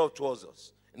commended his love towards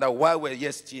us, and that while we're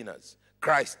yet sinners,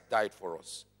 Christ died for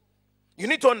us. You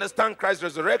need to understand Christ's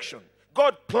resurrection.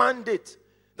 God planned it,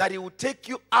 that he would take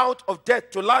you out of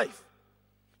death to life.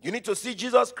 You need to see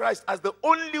Jesus Christ as the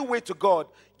only way to God.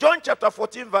 John chapter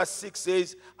 14 verse 6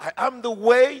 says, I am the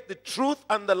way, the truth,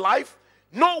 and the life.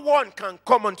 No one can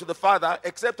come unto the Father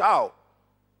except how?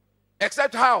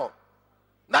 Except how?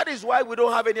 That is why we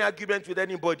don't have any argument with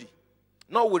anybody.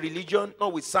 Not with religion,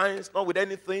 not with science, not with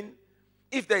anything.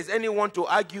 If there is anyone to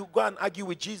argue, go and argue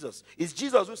with Jesus. It's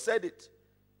Jesus who said it.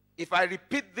 If I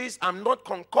repeat this, I'm not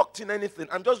concocting anything.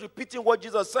 I'm just repeating what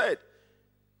Jesus said.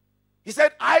 He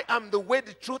said, I am the way,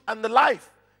 the truth, and the life.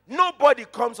 Nobody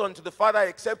comes unto the Father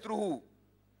except through who?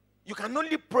 You can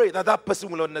only pray that that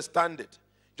person will understand it.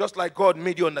 Just like God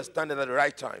made you understand it at the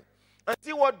right time. And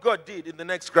see what God did in the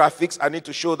next graphics. I need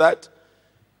to show that.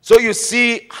 So you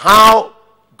see how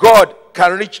God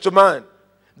can reach to man.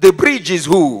 The bridge is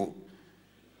who?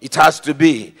 It has to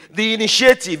be. The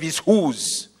initiative is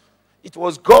whose? It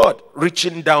was God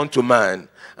reaching down to man.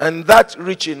 And that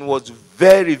reaching was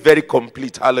very, very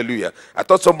complete. Hallelujah. I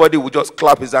thought somebody would just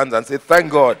clap his hands and say,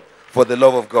 thank God for the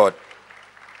love of God.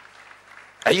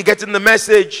 Are you getting the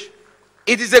message?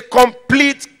 It is a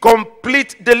complete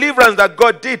deliverance that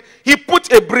God did. He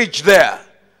put a bridge there.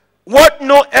 What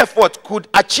no effort could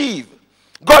achieve.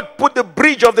 God put the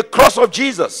bridge of the cross of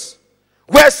Jesus,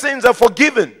 where sins are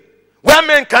forgiven, where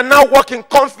men can now walk in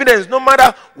confidence no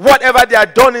matter whatever they are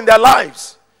done in their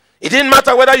lives. It didn't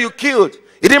matter whether you killed.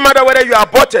 It didn't matter whether you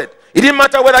aborted. It didn't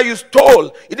matter whether you stole.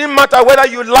 It didn't matter whether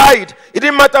you lied. It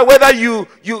didn't matter whether you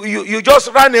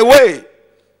just ran away.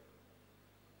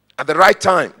 At the right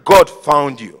time, God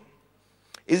found you.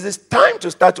 Is this time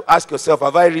to start to ask yourself,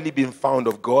 have I really been found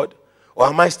of God? Or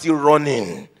am I still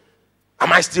running?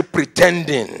 Am I still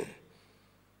pretending?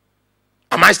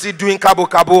 Am I still doing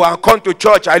kabo? I come to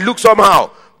church, I look somehow,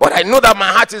 but I know that my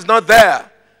heart is not there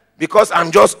because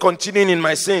I'm just continuing in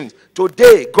my sins.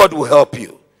 Today, God will help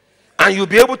you. And you'll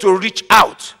be able to reach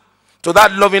out to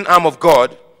that loving arm of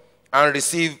God and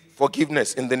receive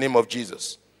forgiveness in the name of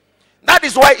Jesus. That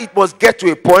is why it must get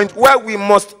to a point where we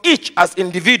must each as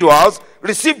individuals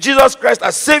receive Jesus Christ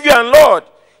as Savior and Lord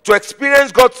to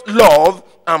experience God's love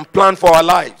and plan for our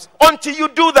lives. Until you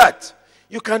do that,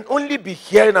 you can only be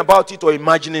hearing about it or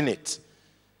imagining it.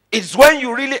 It's when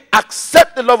you really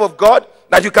accept the love of God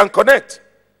that you can connect.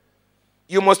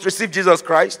 You must receive Jesus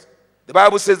Christ. The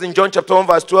Bible says in John chapter 1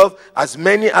 verse 12, as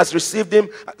many as received him,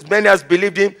 as many as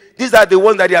believed him, these are the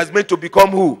ones that he has made to become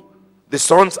who? The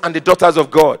sons and the daughters of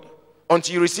God.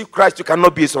 Until you receive Christ, you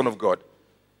cannot be a son of God.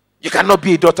 You cannot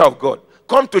be a daughter of God.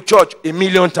 Come to church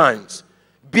 1,000,000 times.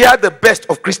 Bear the best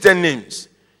of Christian names.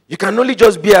 You can only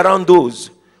just be around those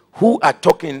who are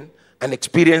talking and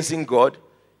experiencing God.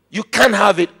 You can't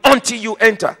have it until you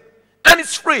enter. And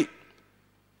it's free.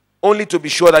 Only to be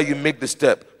sure that you make the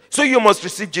step. So you must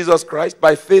receive Jesus Christ.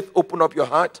 By faith, open up your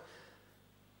heart.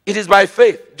 It is by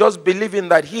faith. Just believing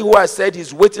that he who has said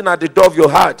he's waiting at the door of your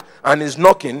heart and is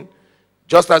knocking.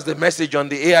 Just as the message on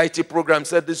the AIT program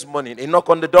said this morning, a knock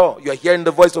on the door. You are hearing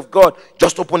the voice of God.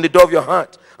 Just open the door of your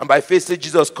heart. And by faith say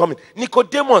Jesus coming.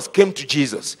 Nicodemus came to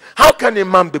Jesus. How can a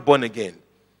man be born again?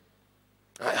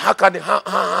 How can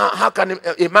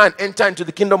a man enter into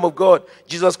the kingdom of God?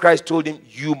 Jesus Christ told him,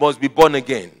 you must be born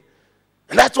again.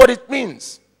 And that's what it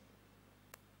means.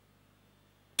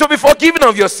 to be forgiven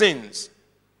of your sins,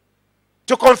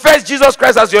 to confess Jesus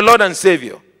Christ as your Lord and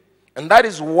Savior. And that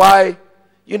is why,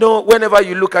 you know, whenever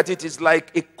you look at it, it's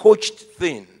like a coached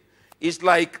thing. It's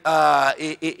like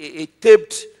a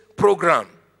taped program.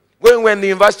 When we were in the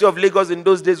University of Lagos in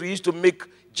those days, we used to make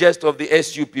jest of the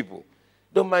SU people.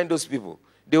 Don't mind those people.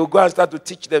 They will go and start to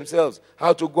teach themselves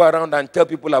how to go around and tell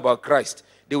people about Christ.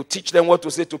 They will teach them what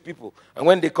to say to people. And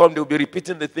when they come, they will be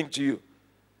repeating the thing to you.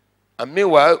 And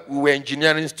meanwhile, we were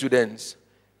engineering students,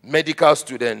 medical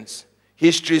students,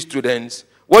 history students.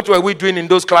 What were we doing in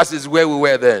those classes where we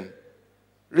were then?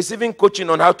 Receiving coaching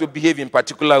on how to behave in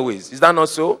particular ways. Is that not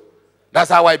so?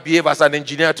 That's how I behave as an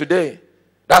engineer today.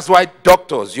 That's why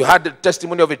doctors, you had the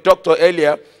testimony of a doctor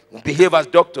earlier, who behave as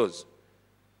doctors.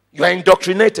 You are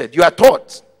indoctrinated. You are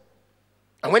taught.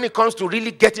 And when it comes to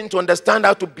really getting to understand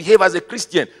how to behave as a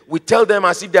Christian, we tell them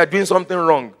as if they are doing something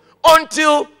wrong.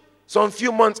 Until some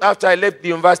few months after I left the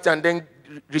university and then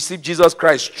received Jesus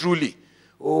Christ truly.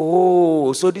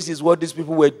 Oh, so this is what these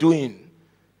people were doing.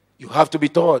 You have to be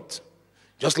taught.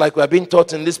 Just like we are being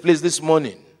taught in this place this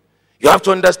morning. You have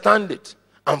to understand it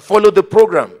and follow the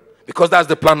program, because that's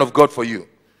the plan of God for you.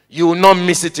 You will not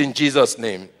miss it in Jesus'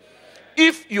 name.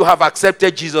 If you have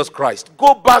accepted Jesus Christ,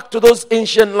 go back to those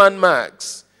ancient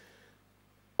landmarks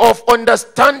of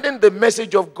understanding the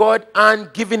message of God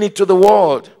and giving it to the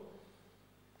world.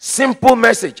 Simple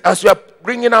message as we are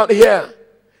bringing out here.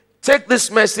 Take this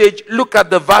message, look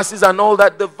at the verses and all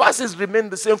that. The verses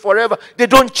remain the same forever. They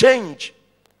don't change.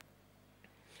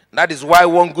 That is why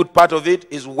one good part of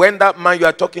it is when that man you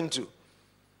are talking to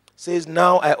says,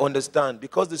 now I understand.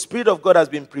 Because the Spirit of God has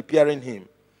been preparing him.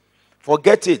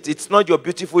 Forget it. It's not your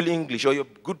beautiful English or your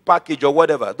good package or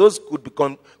whatever. Those could be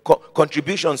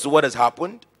contributions to what has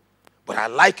happened. But I'd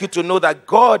like you to know that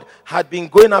God had been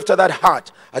going after that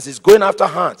heart as he's going after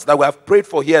hearts that we have prayed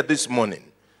for here this morning.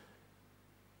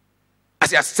 As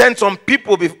he has sent some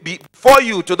people before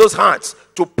you to those hearts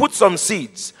to put some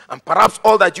seeds. And perhaps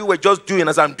all that you were just doing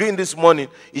as I'm doing this morning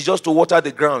is just to water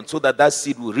the ground so that that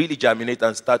seed will really germinate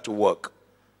and start to work.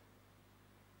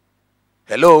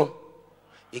 Hello?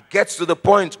 It gets to the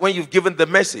point when you've given the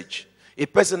message. A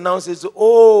person now says,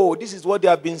 oh, this is what they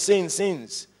have been saying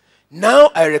since.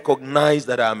 Now I recognize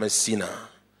that I am a sinner.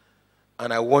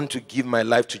 And I want to give my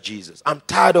life to Jesus. I'm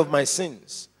tired of my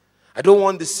sins. I don't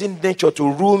want the sin nature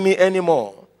to rule me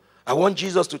anymore. I want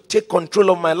Jesus to take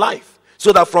control of my life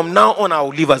so that from now on I will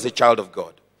live as a child of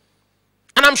God.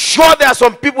 And I'm sure there are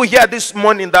some people here this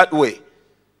morning that way.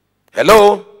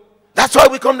 Hello? That's why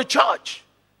we come to church.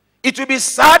 It will be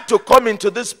sad to come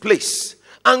into this place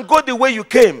and go the way you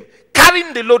came,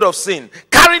 carrying the load of sin,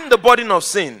 carrying the burden of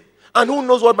sin. And who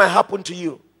knows what might happen to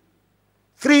you?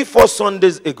 3-4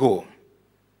 Sundays ago,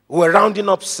 we were rounding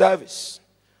up service.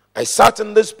 I sat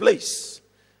in this place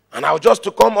and I was just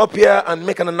to come up here and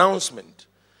make an announcement.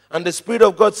 And the Spirit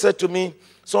of God said to me,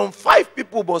 some 5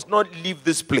 people must not leave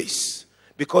this place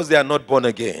because they are not born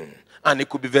again. And it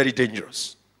could be very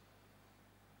dangerous.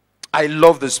 I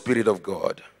love the Spirit of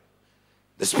God.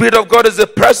 The Spirit of God is a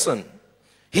person.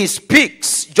 He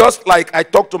speaks just like I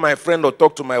talk to my friend or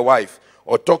talk to my wife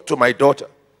or talk to my daughter.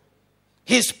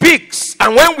 He speaks,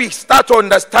 and when we start to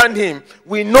understand him,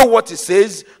 we know what he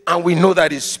says and we know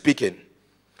that he's speaking.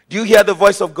 Do you hear the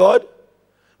voice of God?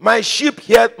 My sheep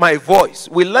hear my voice.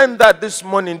 We learned that this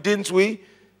morning, didn't we?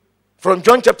 From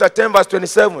John chapter 10 verse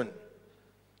 27.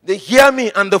 They hear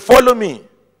me and they follow me.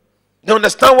 They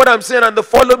understand what I'm saying and they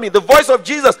follow me. The voice of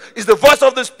Jesus is the voice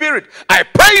of the Spirit. I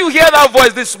pray you hear that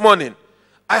voice this morning.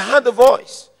 I heard the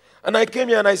voice. And I came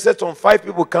here and I said some 5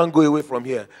 people can't go away from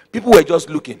here. People were just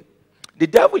looking. The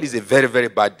devil is a very, very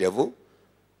bad devil.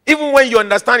 Even when you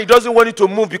understand, he doesn't want you to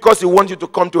move because he wants you to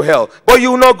come to hell. But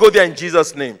you will not go there in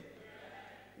Jesus' name.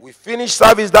 We finished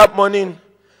service that morning.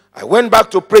 I went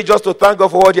back to pray just to thank God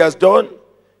for what he has done.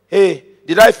 Hey,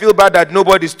 did I feel bad that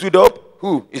nobody stood up?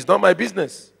 Who? It's not my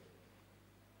business.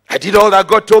 I did all that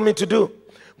God told me to do.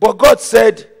 But God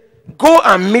said, go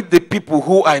and meet the people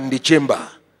who are in the chamber.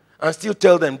 And still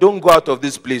tell them, don't go out of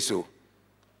this place. So,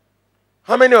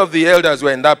 how many of the elders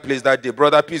were in that place that day?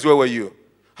 Brother Peace, where were you?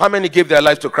 How many gave their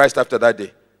life to Christ after that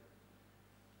day?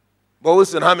 But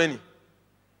Wilson, how many?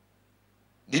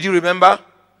 Did you remember?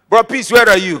 Brother Peace, where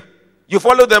are you? You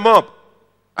followed them up.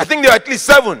 I think there were at least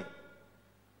 7.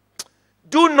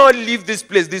 Do not leave this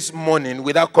place this morning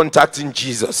without contacting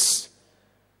Jesus.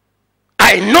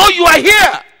 I know you are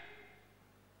here.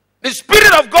 The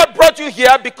Spirit of God brought you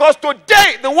here because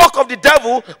today the work of the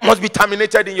devil must be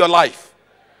terminated in your life.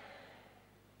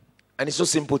 And it's so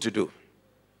simple to do.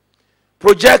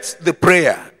 Project the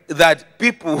prayer that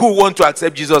people who want to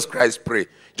accept Jesus Christ pray.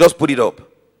 Just put it up.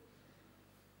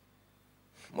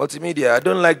 Multimedia, I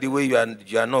don't like the way you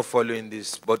are not following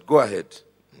this, but go ahead.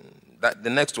 The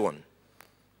next one.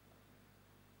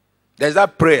 There's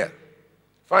that prayer.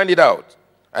 Find it out.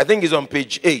 I think it's on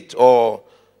page 8, or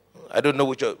I don't know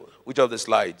which of the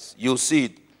slides. You'll see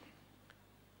it.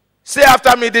 Say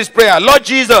after me this prayer. Lord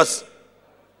Jesus.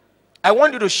 I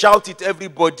want you to shout it,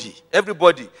 everybody.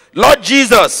 Everybody. Lord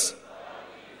Jesus.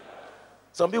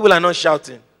 Some people are not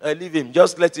shouting. Leave him.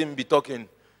 Just let him be talking.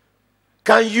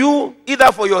 Can you,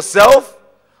 either for yourself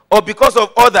or because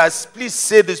of others, please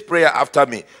say this prayer after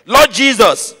me. Lord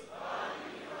Jesus,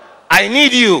 I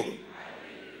need you.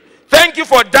 Thank you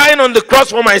for dying on the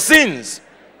cross for my sins.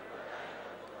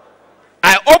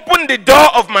 I open the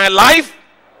door of my life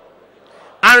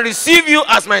and receive you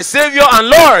as my Savior and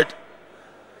Lord.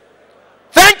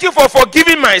 Thank you for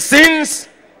forgiving my sins,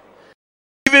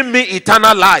 giving me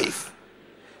eternal life.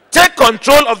 Take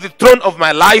control of the throne of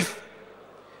my life.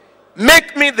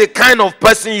 Make me the kind of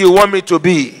person you want me to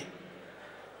be.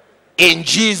 In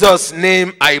Jesus'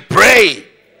 name I pray.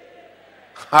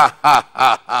 Ha ha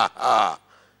ha ha ha.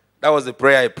 That was the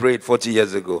prayer I prayed 40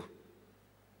 years ago.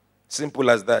 Simple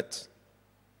as that.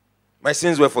 My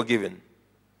sins were forgiven.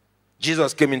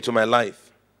 Jesus came into my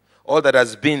life. All that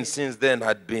has been since then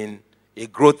had been a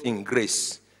growth in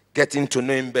grace, getting to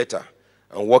know him better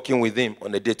and working with him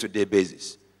on a day-to-day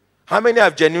basis. How many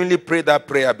have genuinely prayed that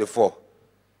prayer before?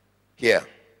 Here.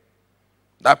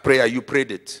 That prayer, you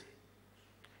prayed it.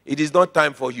 It is not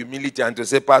time for humility and to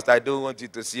say, Pastor, I don't want you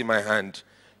to see my hand.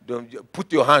 Don't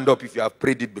put your hand up if you have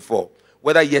prayed it before.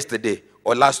 Whether yesterday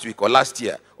or last week or last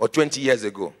year or 20 years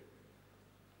ago.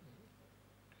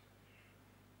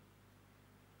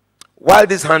 While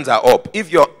these hands are up,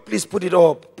 please put it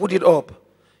up, put it up.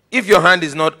 If your hand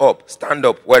is not up, stand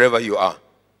up wherever you are.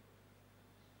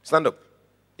 Stand up.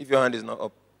 If your hand is not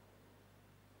up.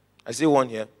 I see one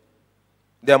here.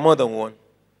 There are more than one.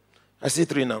 I see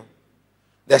 3 now.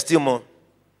 There are still more.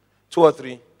 2 or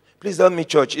 3. Please help me,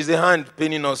 church. Is the hand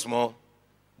paining us more?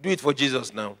 Do it for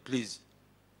Jesus now, please.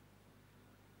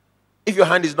 If your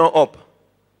hand is not up,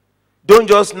 don't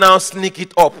just now sneak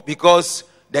it up because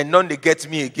then none they get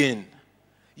me again.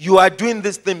 You are doing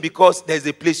this thing because there's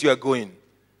a place you are going.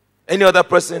 Any other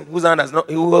person whose hand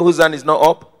is not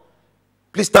up,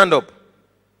 please stand up.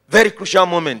 Very crucial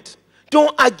moment.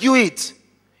 Don't argue it.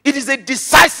 It is a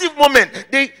decisive moment.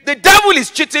 The devil is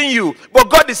cheating you, but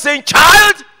God is saying,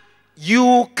 child,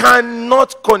 you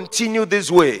cannot continue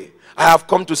this way. I have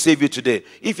come to save you today.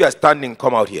 If you are standing,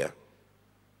 come out here.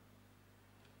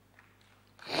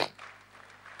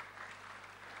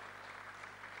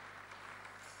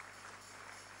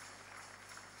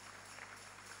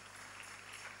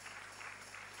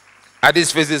 Are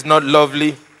these faces not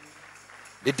lovely?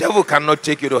 The devil cannot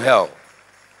take you to hell.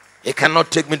 He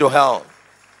cannot take me to hell.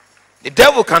 The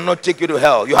devil cannot take you to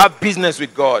hell. You have business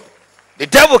with God. The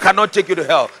devil cannot take you to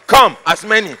hell. Come, as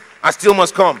many as still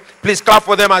must come. Please clap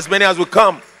for them, as many as will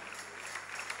come.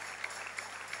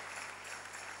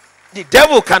 The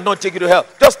devil cannot take you to hell.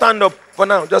 Just stand up for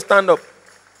now. Just stand up.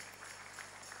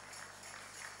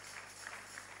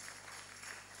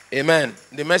 Amen.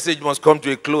 The message must come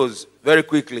to a close very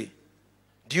quickly.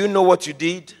 Do you know what you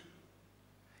did?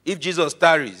 If Jesus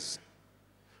tarries,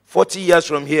 40 years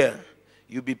from here,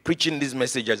 you'll be preaching this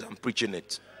message as I'm preaching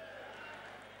it.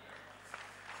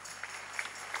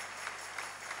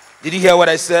 Did you hear what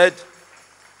I said?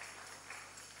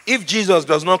 If Jesus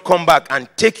does not come back and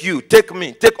take you, take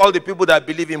me, take all the people that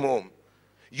believe him home,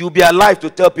 you'll be alive to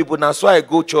tell people, now so I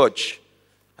go church.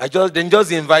 Then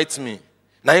just invite me.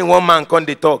 Now in one man come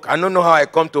they talk. I don't know how I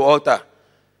come to altar.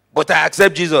 But I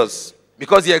accept Jesus.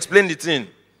 Because he explained it in.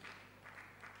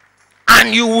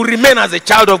 And you will remain as a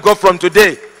child of God from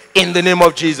today. In the name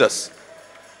of Jesus.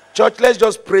 Church, let's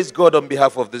just praise God on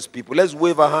behalf of these people. Let's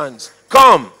wave our hands.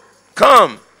 Come.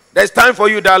 Come. There's time for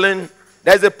you, darling.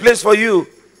 There's a place for you.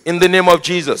 In the name of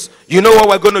Jesus. You know what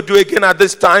we're going to do again at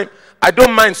this time? I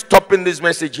don't mind stopping this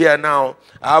message here now.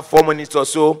 I have 4 minutes or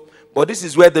so. But this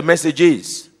is where the message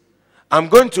is. I'm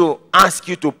going to ask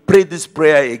you to pray this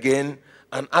prayer again.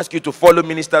 And ask you to follow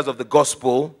ministers of the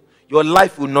gospel, your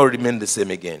life will not remain the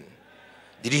same again.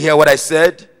 Did you hear what I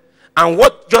said? And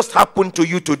what just happened to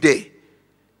you today?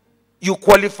 You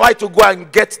qualify to go and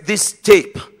get this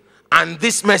tape and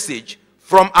this message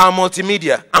from our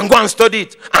multimedia and go and study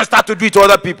it and start to do it to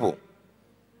other people.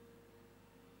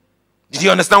 Did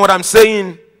you understand what I'm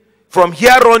saying? From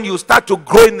here on, you start to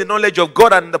grow in the knowledge of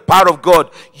God and the power of God.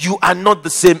 You are not the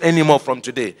same anymore from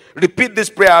today. Repeat this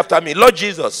prayer after me. Lord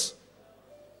Jesus,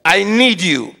 I need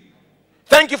you.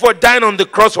 Thank you for dying on the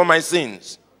cross for my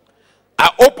sins.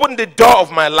 I open the door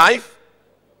of my life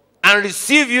and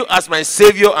receive you as my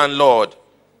Savior and Lord.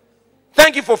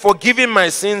 Thank you for forgiving my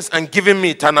sins and giving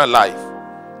me eternal life.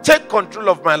 Take control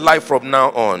of my life from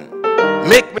now on.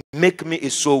 Make me a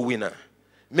soul winner.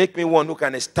 Make me one who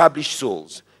can establish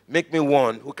souls. Make me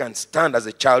one who can stand as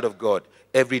a child of God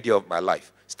every day of my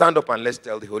life. Stand up and let's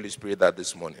tell the Holy Spirit that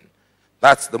this morning.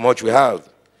 That's the much we have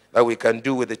that we can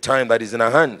do with the time that is in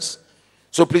our hands.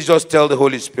 So please just tell the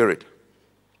Holy Spirit,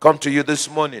 come to you this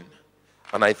morning,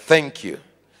 and I thank you.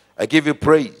 I give you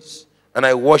praise, and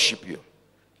I worship you.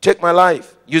 Take my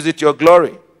life. Use it to your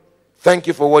glory. Thank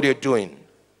you for what you're doing.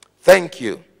 Thank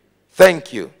you.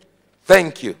 Thank you.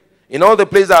 Thank you. In all the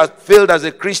places I failed as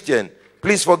a Christian,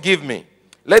 please forgive me.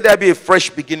 Let there be a fresh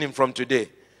beginning from today.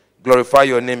 Glorify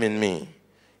your name in me.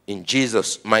 In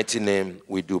Jesus' mighty name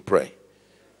we do pray.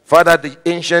 Father, the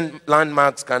ancient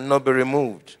landmarks cannot be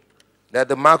removed. They are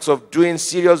the marks of doing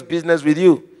serious business with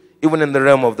you, even in the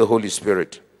realm of the Holy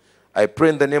Spirit. I pray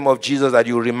in the name of Jesus that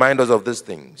you remind us of these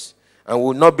things, and we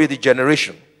will not be the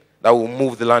generation that will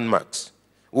move the landmarks.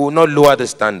 We will not lower the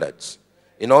standards.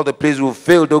 In all the places we've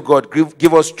failed, oh God,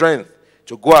 give us strength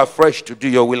to go afresh to do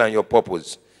your will and your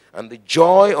purpose. And the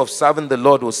joy of serving the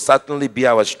Lord will certainly be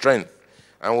our strength,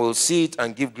 and we'll see it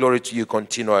and give glory to you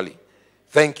continually.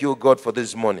 Thank you, God, for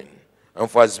this morning,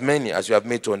 and for as many as you have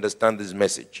made to understand this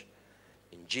message.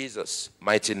 In Jesus'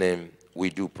 mighty name, we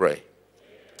do pray.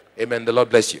 Amen. The Lord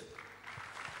bless you.